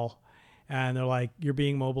call, and they're like, you're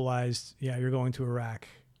being mobilized. Yeah, you're going to Iraq.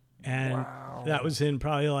 And that was in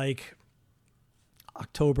probably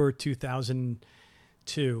October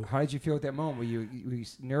 2002. How did you feel at that moment? Were you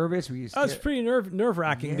nervous? Were you scared? I was pretty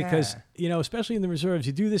nerve-wracking because, especially in the reserves,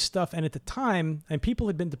 you do this stuff. And at the time, and people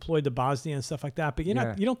had been deployed to Bosnia and stuff like that, but you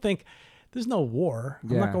don't think there's no war.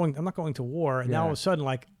 Yeah. I'm not going to war. And now all of a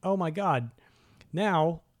sudden, oh my God,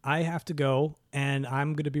 now I have to go and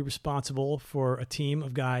I'm going to be responsible for a team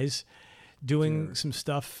of guys doing some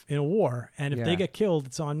stuff in a war. And if they get killed,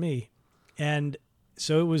 it's on me. And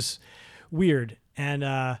so it was weird. And,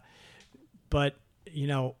 but,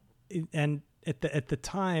 and at the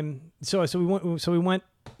time, so we went,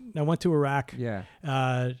 I went to Iraq,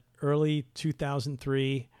 early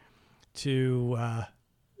 2003 to,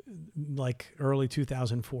 early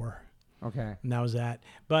 2004. Okay. And that was that.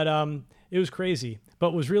 But, it was crazy.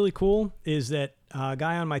 But what was really cool is that a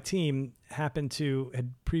guy on my team had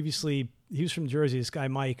previously, he was from Jersey, this guy,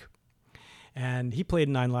 Mike, and he played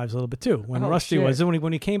in 9 Lives a little bit too. When Rusty was,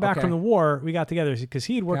 when he came back from the war, we got together because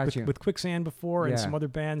he had worked with Quicksand before and some other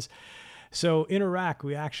bands. So in Iraq,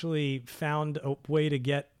 we actually found a way to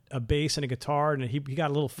get a bass and a guitar, and he got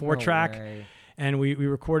a little 4-track, and we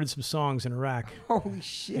recorded some songs in Iraq. Holy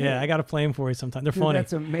shit! Yeah, I got to play them for you sometime. They're funny.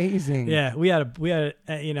 That's amazing. Yeah, we had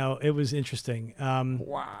it was interesting.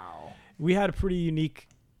 Wow. We had a pretty unique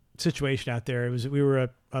situation out there. We were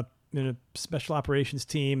a in a special operations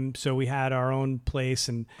team, so we had our own place,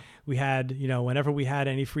 and we had, whenever we had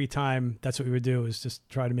any free time, that's what we would do, is just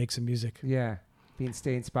try to make some music. Yeah,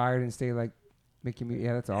 stay inspired and stay like making music.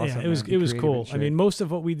 Yeah, that's awesome. Yeah, it was cool. I mean, most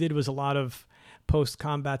of what we did was a lot of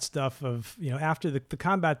post-combat stuff. Of after the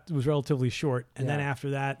combat was relatively short, and then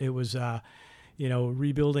after that, it was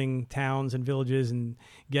rebuilding towns and villages and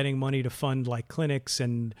getting money to fund like clinics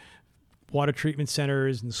and water treatment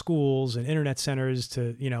centers and schools and internet centers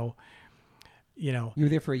to, You were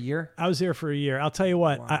there for a year? I was there for a year. I'll tell you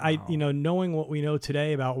what, Wow. I knowing what we know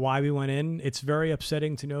today about why we went in, it's very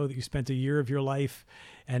upsetting to know that you spent a year of your life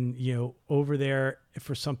and, over there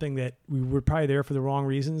for something that we were probably there for the wrong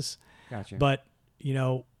reasons. Gotcha. But,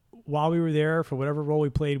 while we were there, for whatever role we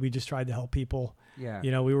played, we just tried to help people. Yeah.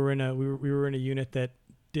 We were in a unit that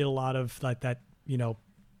did a lot of like that,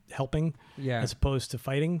 helping as opposed to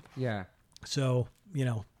fighting. Yeah. So,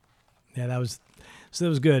 that was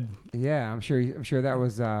good. Yeah, I'm sure that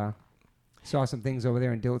was saw some things over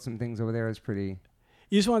there and did some things over there. It was pretty.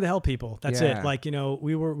 You just wanted to help people. That's Yeah. it. Like,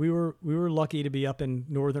 we were lucky to be up in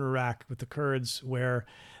northern Iraq with the Kurds, where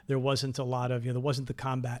there wasn't a lot of, there wasn't the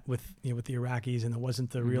combat with the Iraqis, and there wasn't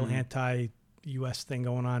the real anti-US thing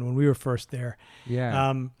going on when we were first there.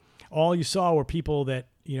 Yeah. All you saw were people that,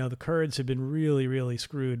 the Kurds had been really, really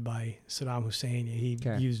screwed by Saddam Hussein. He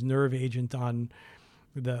used nerve agent on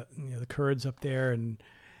the Kurds up there, and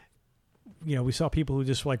we saw people who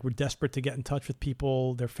just were desperate to get in touch with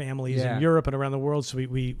people, their families in Europe and around the world. So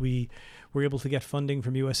we were able to get funding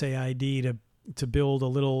from USAID to build a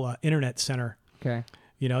little internet center. Okay.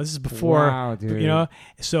 This is before. Wow, dude.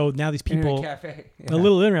 So now these people, Internet cafe. a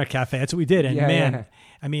little internet cafe. That's what we did, and Yeah.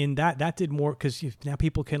 I mean, that did more, because now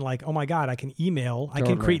people can oh my God, I can email. Totally. I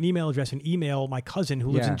can create an email address and email my cousin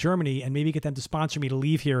who lives in Germany and maybe get them to sponsor me to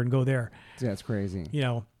leave here and go there. That's crazy.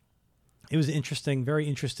 It was interesting, very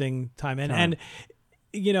interesting time. And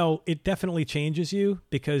it definitely changes you,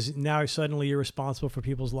 because now suddenly you're responsible for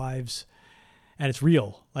people's lives, and it's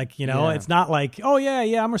real. It's not like, oh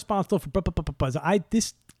yeah, I'm responsible for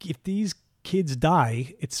if these kids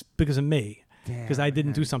die, it's because of me. Because I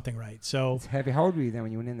didn't do something right. So it's heavy. How old were you then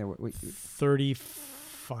when you went in there?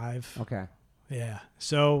 35. Okay. Yeah.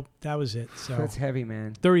 So that was it. So That's heavy,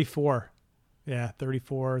 man. 34. Yeah,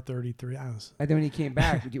 34, 33. I was. And then when you came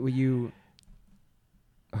back, were you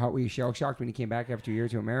shell shocked when you came back after a year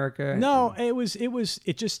to America? No,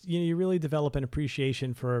 it just, you really develop an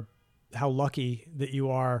appreciation for how lucky that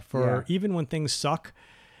you are for even when things suck.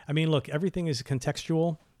 I mean, look, everything is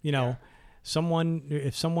contextual,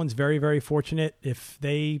 if someone's very, very fortunate, if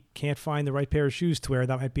they can't find the right pair of shoes to wear,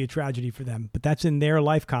 that might be a tragedy for them. But that's in their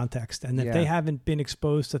life context. And if they haven't been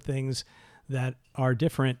exposed to things that are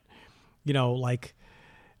different,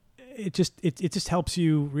 it just helps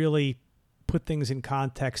you really put things in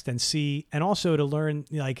context and see, and also to learn,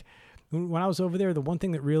 when I was over there, the one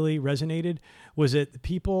thing that really resonated was that the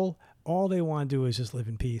people, all they want to do is just live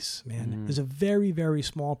in peace, man. Mm-hmm. There's a very, very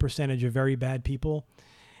small percentage of very bad people.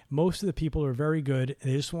 Most of the people are very good.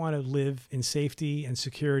 They just want to live in safety and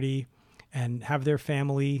security and have their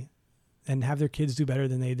family and have their kids do better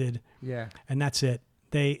than they did. Yeah. And that's it.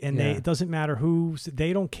 It doesn't matter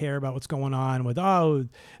they don't care about what's going on with,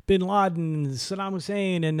 Bin Laden, Saddam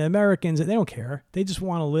Hussein, and the Americans. They don't care. They just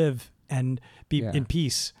want to live and be in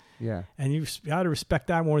peace. Yeah. And you got to respect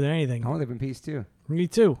that more than anything. I want to live in peace too. Me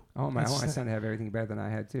too. I want my son to have everything better than I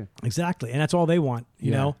had too. Exactly. And that's all they want,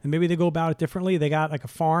 you know? And maybe they go about it differently. They got like a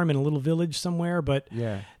farm in a little village somewhere, but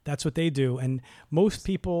that's what they do. And most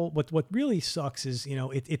people, what really sucks is,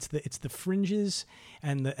 it's the fringes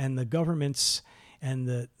and the governments and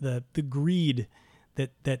the greed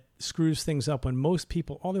that screws things up, when most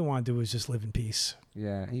people, all they want to do is just live in peace.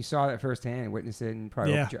 Yeah. And you saw that firsthand and witnessed it, and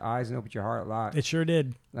probably opened your eyes and opened your heart a lot. It sure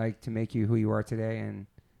did. Like, to make you who you are today. And,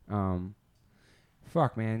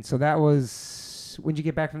 fuck, man. So that was, when did you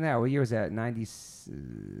get back from that? What year was that? 90,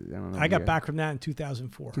 I don't know. I got back from that in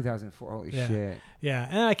 2004. 2004. Holy shit. Yeah.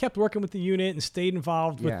 And I kept working with the unit and stayed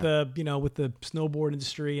involved with with the snowboard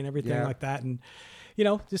industry and everything like that. And,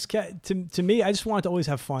 just to me, I just wanted to always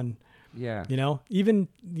have fun. Yeah. Even,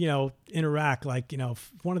 in Iraq,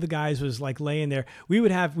 one of the guys was laying there. We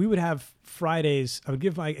would have Fridays. I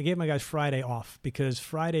gave my guys Friday off, because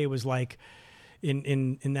Friday was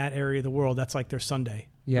in that area of the world, that's their Sunday.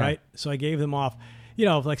 Yeah. Right. So I gave them off.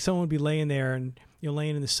 If someone would be laying there and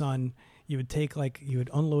laying in the sun, you would you would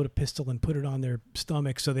unload a pistol and put it on their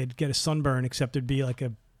stomach so they'd get a sunburn, except it'd be a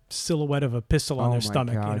silhouette of a pistol on their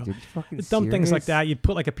stomach. God, dude, the dumb serious? Things like that. You'd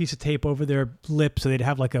put a piece of tape over their lip so they'd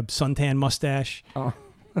have a suntan mustache. Oh.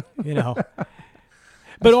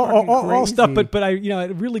 But That's all fucking stuff. crazy. But I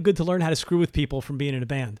really good to learn how to screw with people from being in a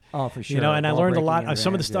band. Oh, for sure. You know, and I Ball learned a breaking lot. in a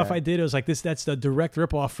Some of the band, stuff yeah. I did, it was like this. That's the direct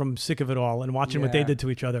ripoff from Sick of It All and watching what they Yeah. did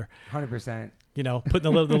to each other. 100%. You know, putting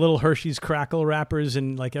the little Hershey's crackle wrappers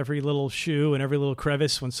in like every little shoe and every little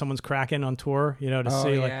crevice when someone's cracking on tour. You know, to Oh,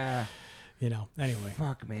 see yeah. like, you know. Anyway,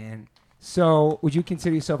 Fuck, man. So, would you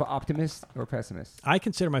consider yourself an optimist or pessimist? I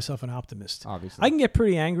consider myself an optimist. Obviously. I can get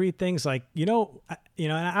pretty angry at things like, and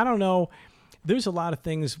I don't know. There's a lot of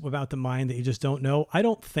things about the mind that you just don't know. I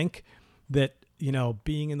don't think that,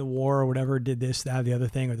 being in the war or whatever did this, that, the other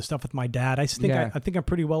thing, or the stuff with my dad. I just think Yeah. I think I'm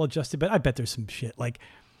pretty well adjusted, but I bet there's some shit like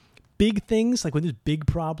big things, like when there's big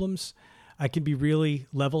problems, I can be really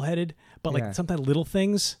level-headed. But Yeah. like sometimes little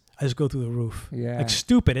things, I just go through the roof. Yeah. Like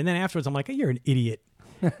stupid, and then afterwards I'm like, hey, you're an idiot.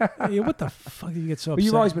 Yeah, what the fuck did you get so upset? But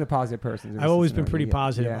you've always been a positive person. I've always been pretty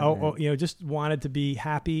positive. Yeah, Just wanted to be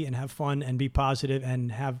happy and have fun and be positive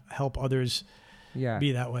and help others yeah.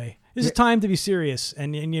 be that way. This is time to be serious,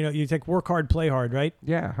 and you take work hard, play hard, right?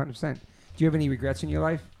 Yeah, 100%. Do you have any regrets in your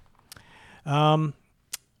life?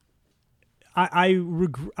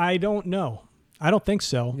 I don't know. I don't think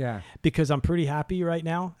so. Yeah. Because I'm pretty happy right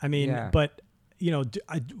now. I mean, Yeah. but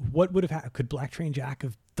what would have happened? Could Black Train Jack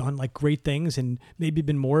have done like great things and maybe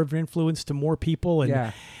been more of an influence to more people and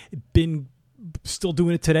Yeah. been still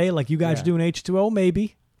doing it today, like you guys Yeah. are doing H2O?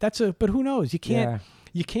 Maybe but who knows? You can't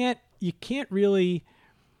really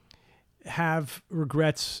have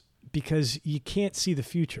regrets because you can't see the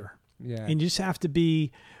future. Yeah. And you just have to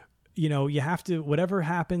be, you have to, whatever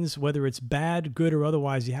happens, whether it's bad, good, or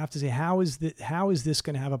otherwise, you have to say, how is this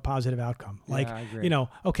going to have a positive outcome? Like, I agree.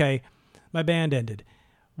 Okay, my band ended.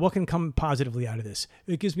 What can come positively out of this?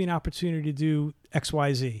 It gives me an opportunity to do X,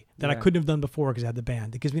 Y, Z that I Yeah. couldn't have done before because I had the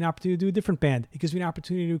band. It gives me an opportunity to do a different band. It gives me an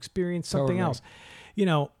opportunity to experience something Totally.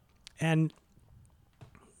 else, and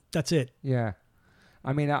that's it. Yeah.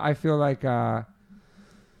 I mean, I feel like a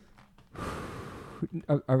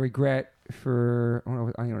regret for, I don't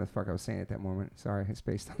know what the fuck I was saying at that moment. Sorry, I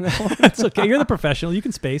spaced on that one. That's okay. You're the professional. You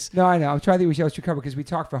can space. No, I know. I'm trying to think we should cover because we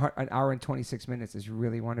talked for an hour and 26 minutes. It's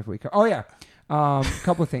really wonderful. Oh, yeah. A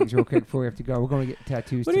couple of things real quick before we have to go. We're going to get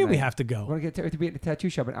tattoos What do you mean we tonight. have to We're go? going to be at the tattoo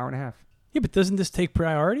shop an hour and a half. Yeah, but doesn't this take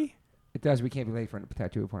priority? It does. We can't be late for a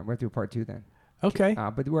tattoo appointment. We have to do a part 2 then. Okay.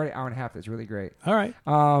 But we're at an hour and a half. That's really great. All right.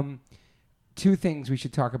 2 things we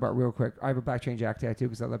should talk about real quick. I have a Black Train Jack tattoo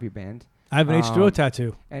because I love your band. I have an H2O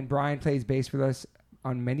tattoo. And Brian plays bass with us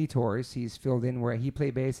on many tours. He's filled in where he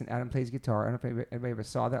played bass and Adam plays guitar. I don't know if anybody ever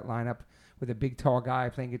saw that lineup with a big tall guy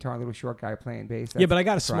playing guitar and a little short guy playing bass. Yeah, but I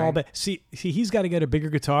got a small Brian. bass. See, he's got to get a bigger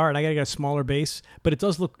guitar, and I got to get a smaller bass. But it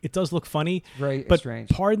does look funny. Very But strange.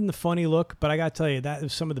 pardon the funny look, but I got to tell you that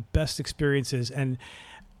was some of the best experiences. And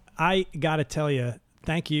I got to tell you,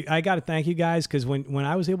 thank you. I got to thank you guys because when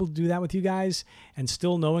I was able to do that with you guys, and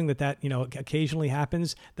still knowing that occasionally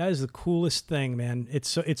happens, that is the coolest thing, man.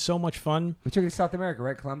 It's so much fun. We took it to South America,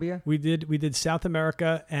 right? Colombia? We did South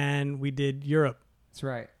America and we did Europe. That's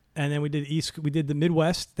right. And then we did the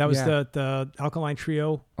Midwest. That was Yeah. the Alkaline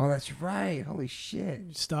Trio Oh, that's right. Holy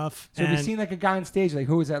shit. stuff. So have you And seen like a guy on stage, like,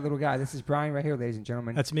 who is that little guy? This is Brian right here, ladies and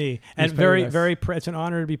gentlemen. that's me. He's And played with us. it's an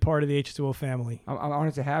honor to be part of the H2O family. I'm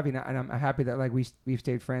honored to have you, and I'm happy that like we've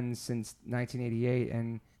stayed friends since 1988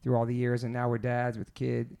 and through all the years, and now we're dads with a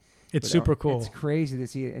kid. It's But, super cool. It's crazy to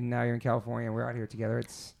see it, and now you're in California, and we're out here together.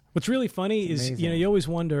 It's What's really funny It's is, amazing. you always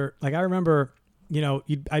wonder, like I remember,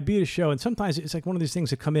 I'd be at a show and sometimes it's like one of these things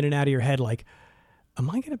that come in and out of your head. Like, am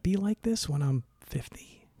I going to be like this when I'm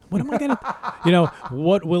 50? What am I going to,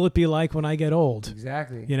 what will it be like when I get old?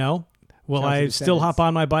 exactly, Will Sounds I like still sentence. hop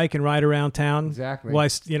on my bike and ride around town? exactly. Will I,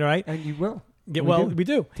 right? And you will. Yeah, We well, do. we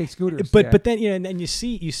do. Take scooters. But yeah. but then and you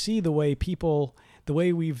see the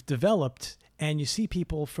way we've developed, and you see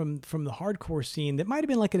people from the hardcore scene that might have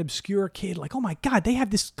been like an obscure kid, like, oh my God, they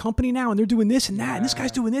have this company now and they're doing this and that, and this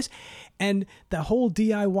guy's doing this, and the whole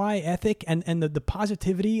DIY ethic and the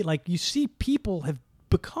positivity, like you see people have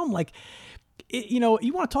become like. You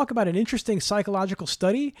want to talk about an interesting psychological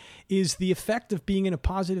study is the effect of being in the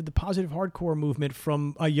positive hardcore movement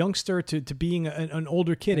from a youngster to being an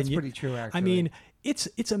older kid. That's and pretty true, actually. I mean,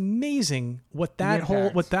 it's amazing what The that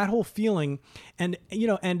impact. whole feeling and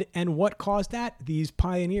and what caused that. These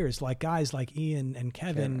pioneers, like guys like Ian and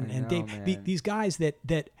Kevin I and know, Dave, man. these guys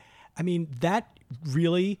that I mean, that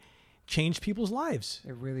really changed people's lives.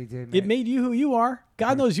 it really did. It man. made you who you are.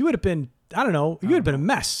 God knows you would have been. I don't know. You would have been a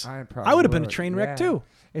mess. I I probably would have been a would, train wreck yeah. too.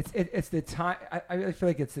 It's the time. I really feel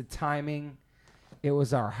like it's the timing. It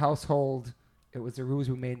was our household. It was the rules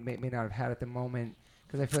we may not have had at the moment.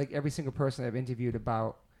 Because I feel like every single person I've interviewed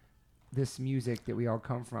about this music that we all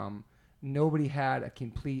come from, nobody had a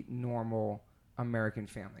complete normal American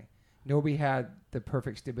family. Nobody had the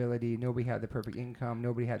perfect stability. Nobody had the perfect income.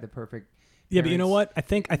 Nobody had the perfect. Yeah, but you know parents. what?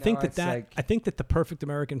 I think it's that like I think that the perfect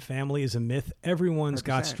American family is a myth. Everyone's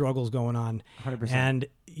got 100%. struggles going on, 100%. and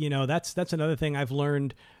that's another thing I've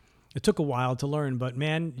learned. It took a while to learn, but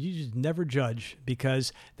man, you just never judge,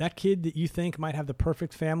 because that kid that you think might have the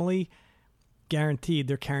perfect family, guaranteed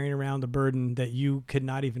they're carrying around a burden that you could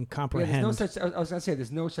not even Yeah, comprehend. there's no such. I was gonna say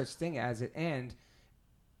there's no such thing as it, and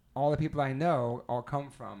all the people I know all come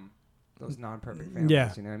from those non-perfect families.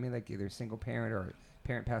 Yeah. You know what I mean? Like either single parent or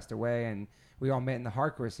parent passed away, and we all met in the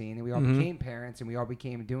hardcore scene, and we all Mhm. became parents, and we all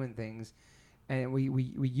became doing things, and we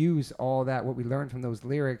use all that what we learned from those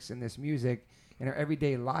lyrics and this music in our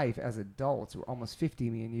everyday life as adults. We're almost 50,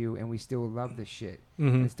 me and you, and we still love this shit.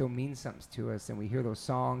 Mhm. And it still means something to us, and we hear those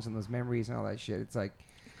songs and those memories and all that shit. It's like,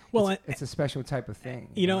 Well, it's a special type of thing.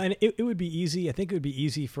 you know, and it would be easy. I think it would be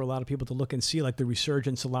easy for a lot of people to look and see like the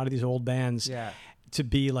resurgence, a lot of these old bands, Yeah. to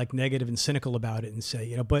be like negative and cynical about it and say,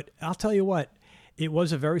 you know, but I'll tell you what, it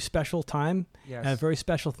was a very special time, Yes. a very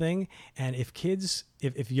special thing. And if kids,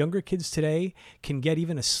 if younger kids today can get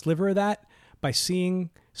even a sliver of that by seeing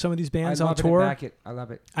some of these bands I on love tour, it. Back it. I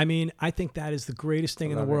love it. I mean, I think that is the greatest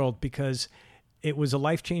thing in the love it. world, because it was a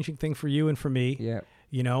life-changing thing for you and for me. Yeah.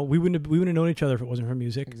 You know, we wouldn't have known each other if it wasn't for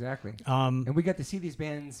music. Exactly. Um, And we got to see these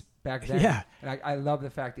bands back then. Yeah. And I love the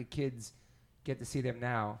fact that kids get to see them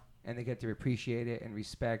now, and they get to appreciate it and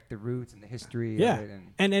respect the roots and the history yeah, of it.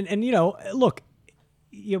 And and you know, look,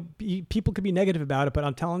 people could be negative about it, but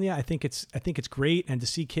I'm telling you, I think it's great, and to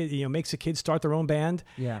see kids, you know, makes the kids start their own band,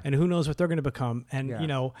 Yeah. and who knows what they're going to become, and Yeah. you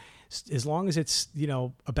know, as long as it's, you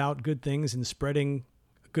know, about good things and spreading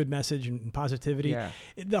a good message and positivity. Yeah.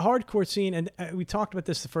 The hardcore scene, and we talked about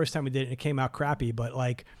this the first time we did it, and it came out crappy, but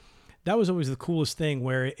like that was always the coolest thing,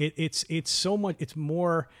 where it's so much, it's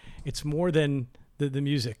more than the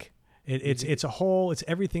music. It's a whole, it's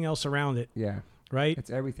everything else around it, yeah, right? it's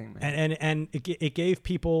everything, man. And it gave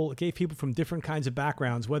people from different kinds of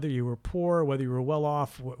backgrounds, whether you were poor, whether you were well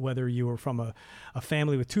off, whether you were from a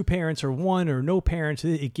family with two parents or one or no parents.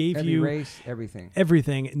 It gave Every you race,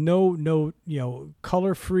 everything. no, you know,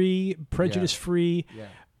 color free, prejudice free, Yeah.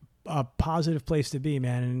 a positive place to be,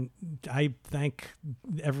 man. And I thank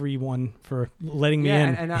everyone for letting me Yeah,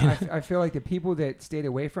 in. and I feel like the people that stayed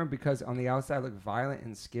away from it because on the outside look violent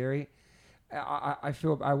and scary. I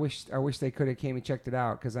wish they could have came and checked it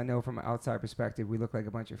out, because I know from an outside perspective we look like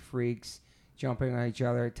a bunch of freaks jumping on each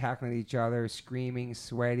other, tackling each other, screaming,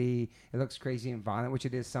 sweaty. It looks crazy and violent, which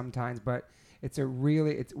it is sometimes, but it's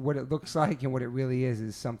what it looks like, and what it really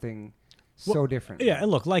is something so different. Yeah,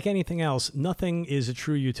 and look, like anything else, nothing is a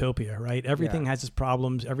true utopia, right? Everything has its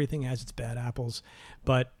problems, everything has its bad apples,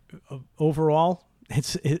 but overall,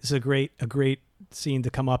 it's a great scene to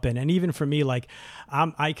come up in. And even for me, like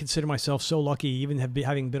I consider myself so lucky, even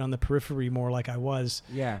having been on the periphery more like I was.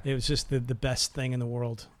 Yeah. It was just the best thing in the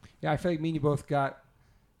world. Yeah, I feel like me and you both got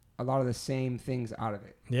a lot of the same things out of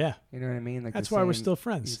it. Yeah. You know what I mean? Like That's the why we're same- still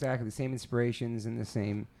friends. Exactly, the same inspirations and the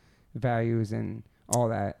same values and all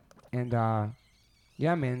that. And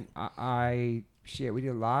yeah, man, I shit, we did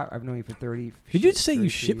a lot. I've known you for 30. Did you say you 32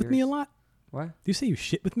 shit with me a years. lot? What? Did you say you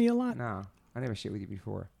shit with me a lot? No, I never shit with you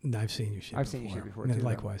before. No, I've seen you shit. I've seen you shit before, Yeah, too, though.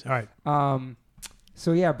 likewise. All right.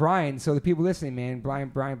 So yeah, Brian. So the people listening, man, Brian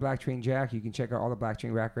Black Train Jack. You can check out all the Black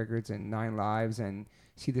Train Rack records and 9 Lives and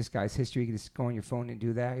see this guy's history. You can just go on your phone and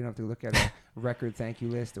do that. You don't have to look at a record thank you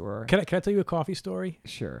list or. Can I tell you a coffee story?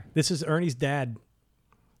 Sure. This is Ernie's dad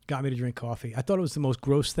got me to drink coffee. I thought it was the most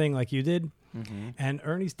gross thing like you did. Mm-hmm. And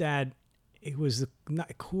Ernie's dad, it was a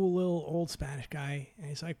cool little old Spanish guy. And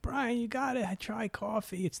he's like, Brian, you got it. I try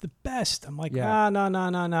coffee. It's the best. I'm like, Yeah.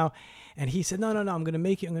 no. And he said, no. I'm going to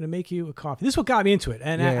make you a coffee. This is what got me into it.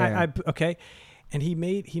 And Yeah. I okay. And he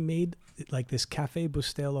made like this Cafe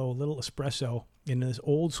Bustelo little espresso in this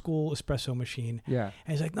old school espresso machine. Yeah.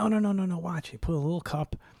 And he's like, no, watch. He put a little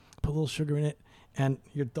cup, put a little sugar in it. And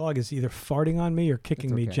your dog is either farting on me or kicking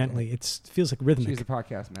It's me okay, gently. It feels like rhythmic. She's a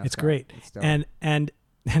podcast mascot. It's great. It's dope. And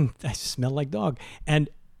I smell like dog. And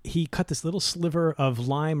he cut this little sliver of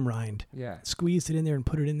lime rind, yeah. squeezed it in there and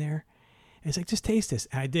put it in there. And he's like, just taste this.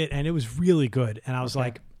 And I did. And it was really good. And I was Okay.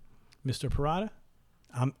 like, Mr. Parada,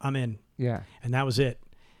 I'm in. Yeah. And that was it.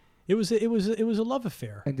 It was a love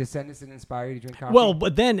affair. And Descendants didn't inspire you to drink coffee? Well,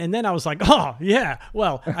 but then I was like, oh yeah,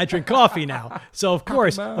 well, I drink coffee now, so of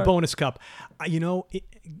course a bonus cup. Do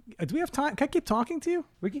we have time? Can I keep talking to you?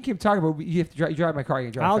 we can keep talking, but you have to you drive my car. You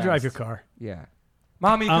can drive I'll fast. drive your car. Yeah.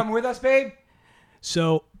 Mommy, you coming with us, babe?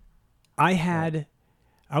 So, I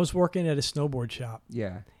was working at a snowboard shop,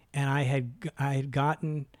 Yeah. and I had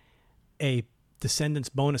gotten a Descendants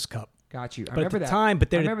bonus cup, Got you. I But remember at the that. time,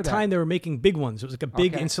 but I at remember the that. time they were making big ones. It was like a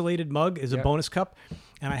big Okay. insulated mug as a Yep. bonus cup,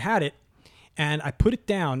 and I had it, and I put it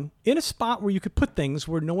down in a spot where you could put things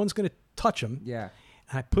where no one's going to touch them. Yeah.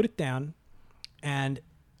 And I put it down, and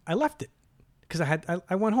I left it because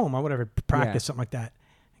I went home or whatever, practice, something like that.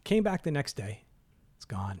 I came back the next day. It's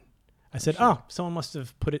gone. I said, oh, someone must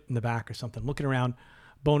have put it in the back or something. Looking around,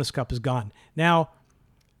 bonus cup is gone. Now,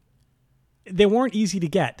 they weren't easy to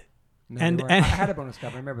get. No, And- they weren't. and- I had a bonus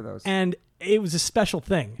cup. I remember those. And it was a special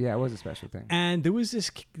thing. Yeah, it was a special thing. And there was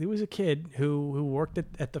a kid who worked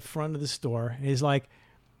at the front of the store. And he's like,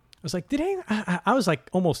 I was like, I was like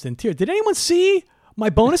almost in tears. Did anyone see my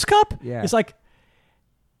bonus cup? Yeah. He's like,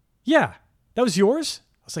 yeah, that was yours.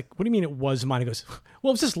 I was like, what do you mean it was mine? He goes,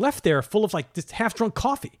 well, it was just left there full of like this half drunk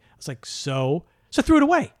coffee. I was like, so I threw it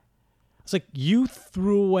away. I was like, you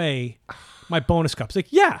threw away my bonus cup. He's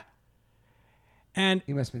like, yeah. And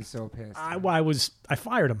He must have been so pissed. I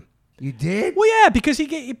fired him. You did? Well, yeah, because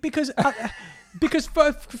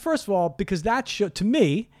first of all, because that show to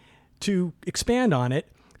me, to expand on it,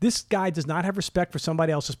 this guy does not have respect for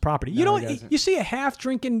somebody else's property. You No, know, he doesn't. you see a half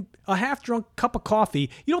drunk cup of coffee,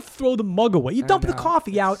 you don't throw the mug away. You dump the know.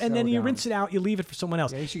 coffee It's out, and so then you dumb. rinse it out. You leave it for someone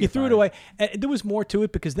else. Yeah, you should you get threw it fired. away. And there was more to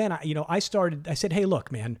it because then I said, hey,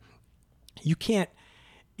 look, man, you can't.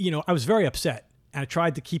 I was very upset. And I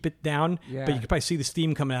tried to keep it down, Yeah. but you could probably see the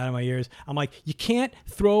steam coming out of my ears. I'm like, you can't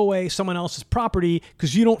throw away someone else's property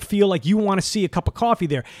because you don't feel like you want to see a cup of coffee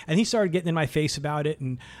there. And he started getting in my face about it.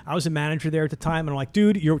 And I was a manager there at the time. And I'm like,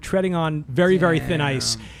 dude, you're treading on very, very thin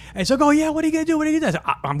ice. And he's like, oh, yeah, what are you going to do? What are you going to do?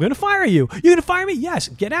 I said, I'm going to fire you. You're going to fire me? Yes.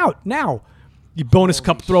 Get out now. You bonus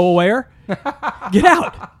cup throwawayer. Get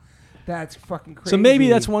out. That's fucking crazy. So maybe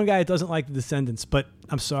that's one guy that doesn't like the Descendants, but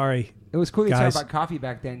I'm sorry. It was cool to talk guys. about coffee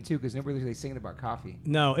back then, too, because nobody was really singing about coffee.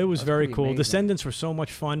 No, it was That's very pretty cool. amazing. Descendants were so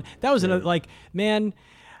much fun. That was another man.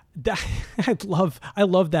 That, I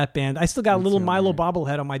love that band. I still got a little too, Milo man.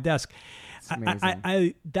 bobblehead on my desk. It's amazing.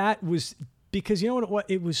 I that was because you know what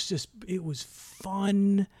it was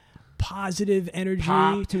fun, positive energy.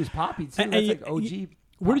 Pop, too. It was Poppy, too. And That's you- like OG.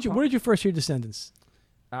 Where did you first hear Descendants?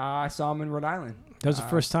 I saw them in Rhode Island. That was the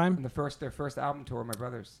first time? In their first album tour, my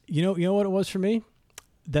brothers. You know what it was for me?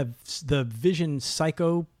 The Vision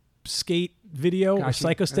Psycho Skate video or Gotcha. I know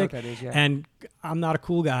Psycho what Stick, that is, yeah. and I'm not a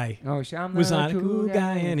cool guy. Oh, I'm Was not not a cool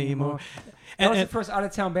guy anymore. That was And- the first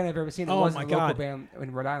out-of-town band I've ever seen. It Oh, wasn't my a local God. band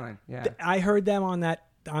in Rhode Island. Yeah. I heard them on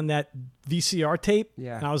that VCR tape,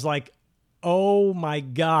 Yeah. and I was like, "Oh my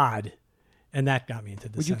god!" And that got me into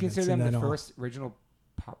this. Would you consider them the first original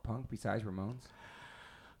pop punk besides Ramones?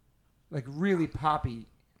 Like really poppy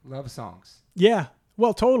love songs. Yeah,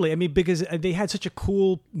 well, totally. I mean, because they had such a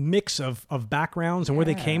cool mix of backgrounds and where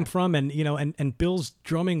they Yeah. came from, and and Bill's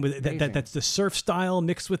drumming with Amazing. that's the surf style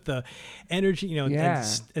mixed with the energy, Yeah.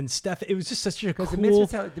 and Steph. It was just such a Because cool.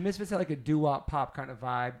 the Misfits had like a doo-wop pop kind of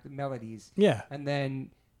vibe, the melodies. Yeah, And then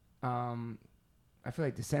I feel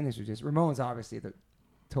like Descendants were just Ramones, obviously,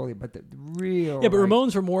 totally, but the real yeah, but like,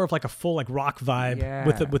 Ramones were more of like a full like rock vibe Yeah.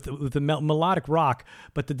 with the melodic rock,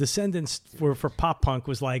 but the Descendants for pop punk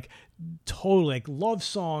was like totally like love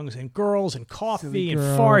songs and girls and coffee Silly and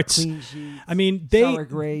Girl, farts. Clean Sheets, I mean, Sour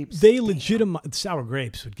Grapes. they legitimize Sour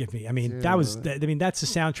Grapes would give me. I mean, that was Dude. I mean that's the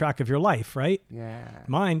soundtrack of your life, right? Yeah.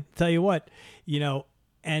 Mine, tell you what,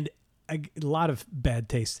 and a lot of bad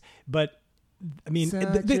taste, but I mean,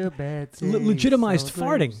 Such they a bad taste, legitimized Sour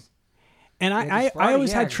farting. Grapes. And Yeah, I just farting, always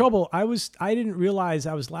yeah. had trouble. I didn't realize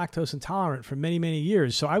I was lactose intolerant for many, many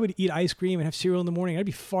years. So I would eat ice cream and have cereal in the morning. I'd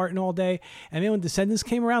be farting all day. And then when Descendants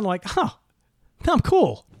came around, I'm like, I'm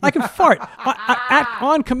cool. I can fart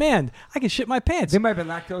on command. I can shit my pants. They might have been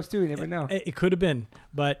lactose too. You never know. It could have been,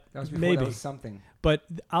 but That was before maybe. that was something. But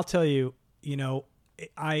I'll tell you,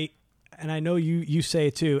 I know you say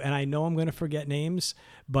it too, and I know I'm going to forget names,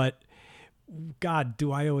 but God,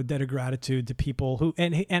 do I owe a debt of gratitude to people who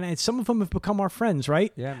and some of them have become our friends,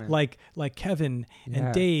 right? Yeah, man. Like Kevin Yeah.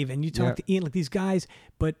 and Dave, and you talk Yeah. to Ian, like these guys,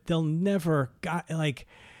 but they'll never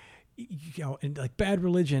and like Bad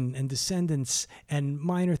Religion and Descendants and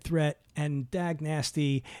Minor Threat and Dag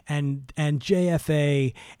Nasty and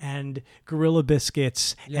JFA and Gorilla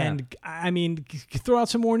Biscuits Yeah. and I mean throw out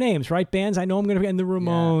some more names, right? Bands I know I'm gonna and the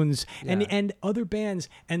Ramones Yeah. and other bands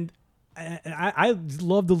and I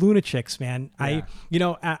love the Lunatics, man.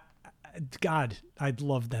 Yeah. God, I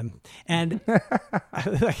love them and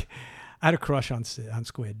I had a crush on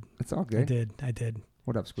Squid. It's all I good. did.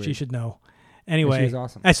 What up, Squid? She should know. Anyway, she was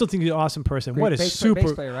awesome. I still think she's an awesome person. Great What a bass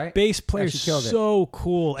super player, right? bass player, she killed it. so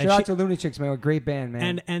cool. Shout out to Lunatics, man. Great band,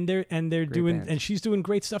 man. and they're doing band. and she's doing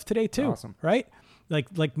great stuff today too. Awesome. Right?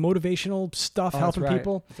 Like motivational stuff, Oh, helping that's right.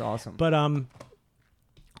 people. It's awesome. But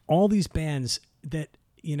all these bands that,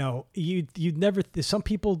 you know, you'd never. Some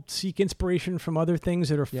people seek inspiration from other things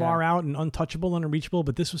that are far out and untouchable and unreachable,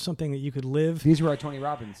 but this was something that you could live. These were our Tony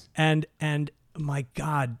Robbins. And my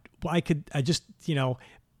God, I just, you know,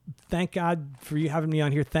 thank God for you having me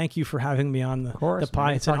on here. Thank you for having me on the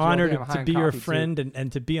pod. It's an honor to be your friend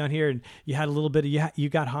and to be on here. And you had a little bit of, you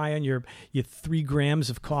got high on your 3 grams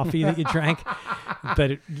of coffee that you drank.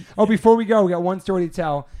 But before we go, we got one story to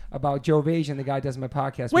tell about Joe Vasion, the guy who does my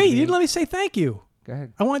podcast. Wait, you didn't let me say thank you. Go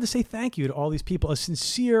ahead. I wanted to say thank you to all these people. A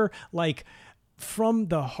sincere, like, from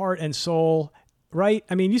the heart and soul, right?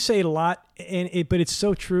 I mean, you say it a lot, but it's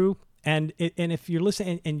so true. And if you're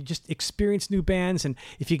listening and just experience new bands, and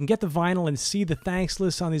if you can get the vinyl and see the thanks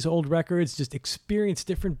list on these old records, just experience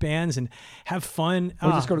different bands and have fun.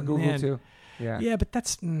 Or just go to Google too. Yeah. Yeah, but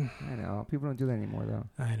that's... I know. People don't do that anymore,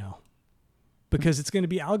 though. I know. Because it's going to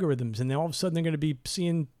be algorithms, and then all of a sudden they're going to be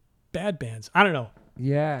seeing bad bands. I don't know.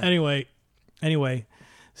 Yeah. Anyway,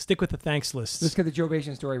 stick with the thanks list. Let's get the Joe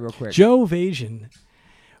Vasion story real quick. Joe Vasion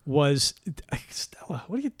was... Stella,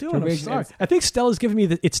 what are you doing? I'm sorry. I think Stella's giving me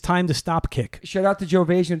the "it's time to stop" kick. Shout out to Joe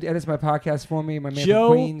Vasion, who edits my podcast for me. My man from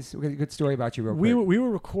Queens. We got a good story about you real quick. We were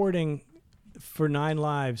recording for 9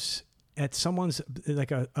 Lives at someone's,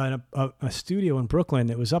 like a studio in Brooklyn.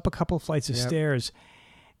 It was up a couple of flights of stairs.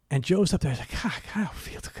 And Joe's up there. He's like, God, I don't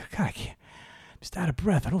feel good. God, I can't. I'm just out of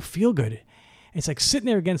breath. I don't feel good. And it's like sitting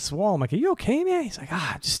there against the wall. I'm like, are you okay, man? He's like,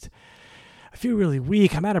 I feel really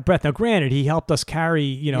weak. I'm out of breath. Now, granted, he helped us carry,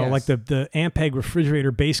 you know, like the Ampeg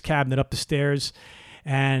refrigerator base cabinet up the stairs.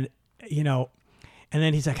 And, you know, and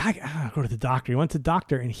then he's like, I gotta go to the doctor. He went to the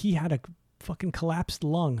doctor, and he had a fucking collapsed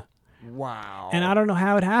lung. Wow. And I don't know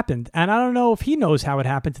how it happened. And I don't know if he knows how it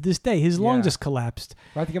happened to this day. His lung just collapsed.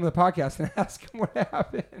 We'll have to give him the podcast and ask him what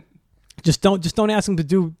happened. Just don't ask him to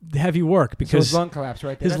do the heavy work, because so his lung collapsed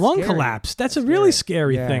right there. His lung collapsed. That's a really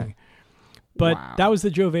scary thing. But that was the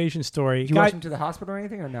Joe Vasion story. Did you rush him to the hospital or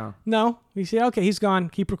anything, or no? No. We said, okay, he's gone.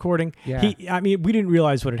 Keep recording. Yeah. We didn't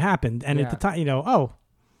realize what had happened. And at the time, you know, what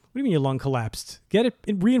do you mean your lung collapsed? Get it,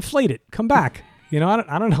 reinflate it. Come back. You know,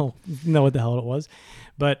 I don't know what the hell it was.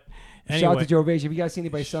 But anyway. Shout out to Joe Vasion. If you guys see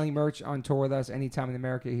anybody selling merch on tour with us anytime in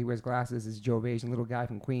America, he wears glasses. Is Joe Vasion, little guy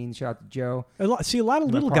from Queens. Shout out to Joe. A lot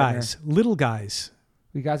of little guys. Little guys.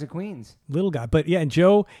 We guys are Queens. Little guy. But yeah, and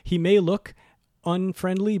Joe, he may look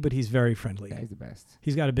unfriendly, but he's very friendly. Yeah, he's the best.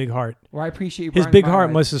 He's got a big heart. Well, I appreciate his big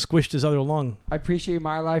heart must have squished his other lung. I appreciate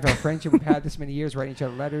my life, our friendship. We've had this many years, writing each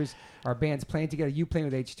other letters. Our bands playing together. You playing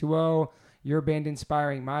with H2O. Your band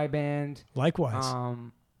inspiring my band.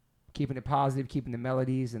 Likewise. Keeping it positive, keeping the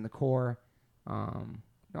melodies and the core. All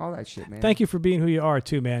that shit, man. Thank you for being who you are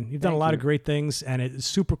too, man. You've done a lot of great things, and it's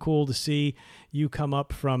super cool to see you come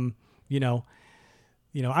up from, you know,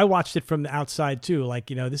 I watched it from the outside too. Like,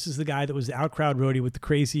 you know, this is the guy that was the out crowd roadie with the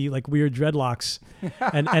crazy, like, weird dreadlocks,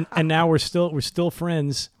 and now we're still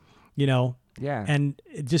friends, you know. Yeah. And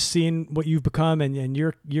just seeing what you've become, and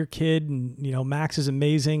your kid, and, you know, Max is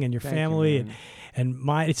amazing, and your family, and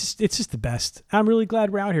mine. It's just the best. I'm really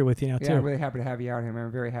glad we're out here with you now too. Yeah, I'm really happy to have you out here, man.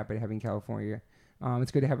 I'm very happy to have you in California.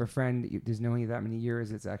 It's good to have a friend that just knowing you that many years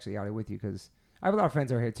that's actually out here with you, because I have a lot of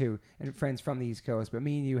friends out here too, and friends from the East Coast. But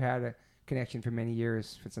me and you had a connection for many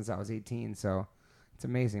years, since I was 18. So it's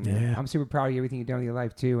amazing, man. Yeah. I'm super proud of everything you've done in your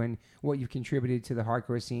life too, and what you've contributed to the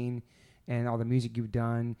hardcore scene, and all the music you've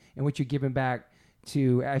done, and what you're giving back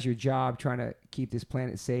to as your job, trying to keep this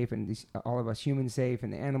planet safe, and all of us humans safe,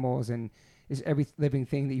 and the animals, and is every living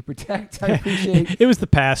thing that you protect. I appreciate. It was the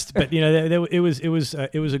past, but you know, it was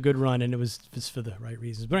a good run, and it was just for the right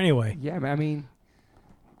reasons. But anyway, yeah, man. I mean,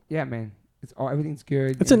 yeah, man. Everything's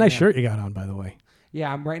good. It's a nice shirt you got on, by the way.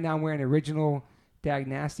 Yeah, I'm wearing an original Dag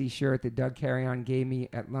Nasty shirt that Doug Carrion gave me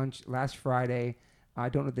at lunch last Friday. I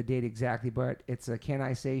don't know the date exactly, but it's a Can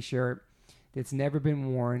I Say shirt that's never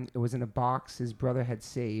been worn. It was in a box his brother had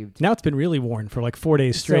saved. Now it's been really worn for like 4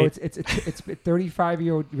 days straight. So it's a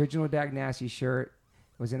 35-year-old original Dag Nasty shirt.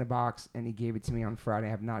 It was in a box, and he gave it to me on Friday. I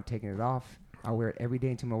have not taken it off. I'll wear it every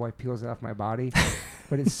day until my wife peels it off my body.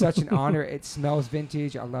 But it's such an honor. It smells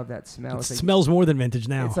vintage. I love that smell. It smells more than vintage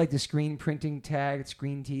now. It's like the screen printing tag,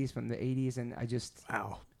 screen tees from the 80s, and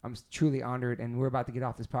I'm truly honored. And we're about to get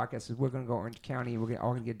off this podcast, so we're going to go Orange County, and we're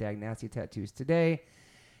all going to get Dag Nasty tattoos today.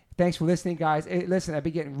 Thanks for listening, guys. Hey, listen, I've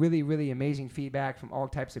been getting really, really amazing feedback from all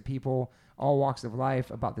types of people, all walks of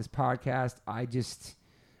life about this podcast.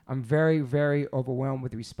 I'm very, very overwhelmed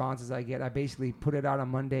with the responses I get. I basically put it out on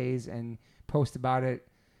Mondays and post about it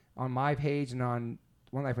on my page and on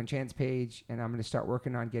One Life on Chance page, and I'm going to start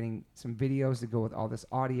working on getting some videos to go with all this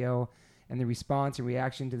audio, and the response and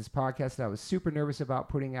reaction to this podcast that I was super nervous about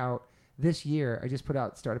putting out this year.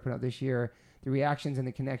 Started putting out this year. the reactions and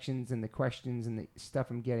the connections and the questions and the stuff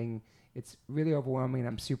I'm getting, it's really overwhelming.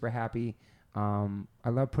 I'm super happy. I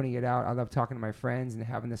love putting it out. I love talking to my friends and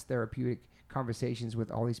having this therapeutic conversations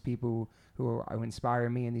with all these people who inspire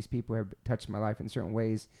me, and these people have touched my life in certain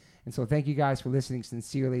ways. And so thank you guys for listening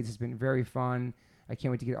sincerely. This has been very fun. I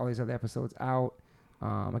can't wait to get all these other episodes out.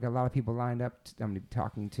 I got a lot of people lined up I'm going to be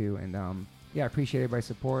talking to, and I appreciate everybody's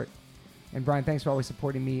support. And Brian, thanks for always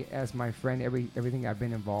supporting me as my friend, everything I've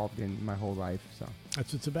been involved in my whole life. So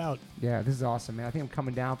That's what it's about. yeah, this is awesome, man. I think I'm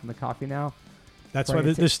coming down from the coffee now. That's why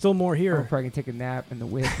there's still more here. I'm probably going to take a nap in the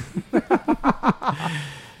whip.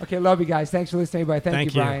 Okay, love you guys. Thanks for listening, everybody.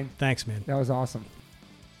 Thank you, Brian. Thanks, man. That was awesome.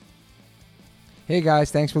 Hey,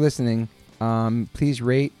 guys. Thanks for listening. Please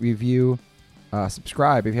rate, review,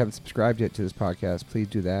 subscribe. If you haven't subscribed yet to this podcast, please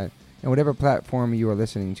do that. And whatever platform you are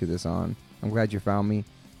listening to this on, I'm glad you found me.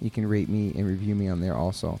 You can rate me and review me on there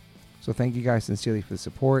also. So thank you guys sincerely for the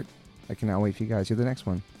support. I cannot wait for you guys to hear the next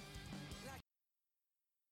one.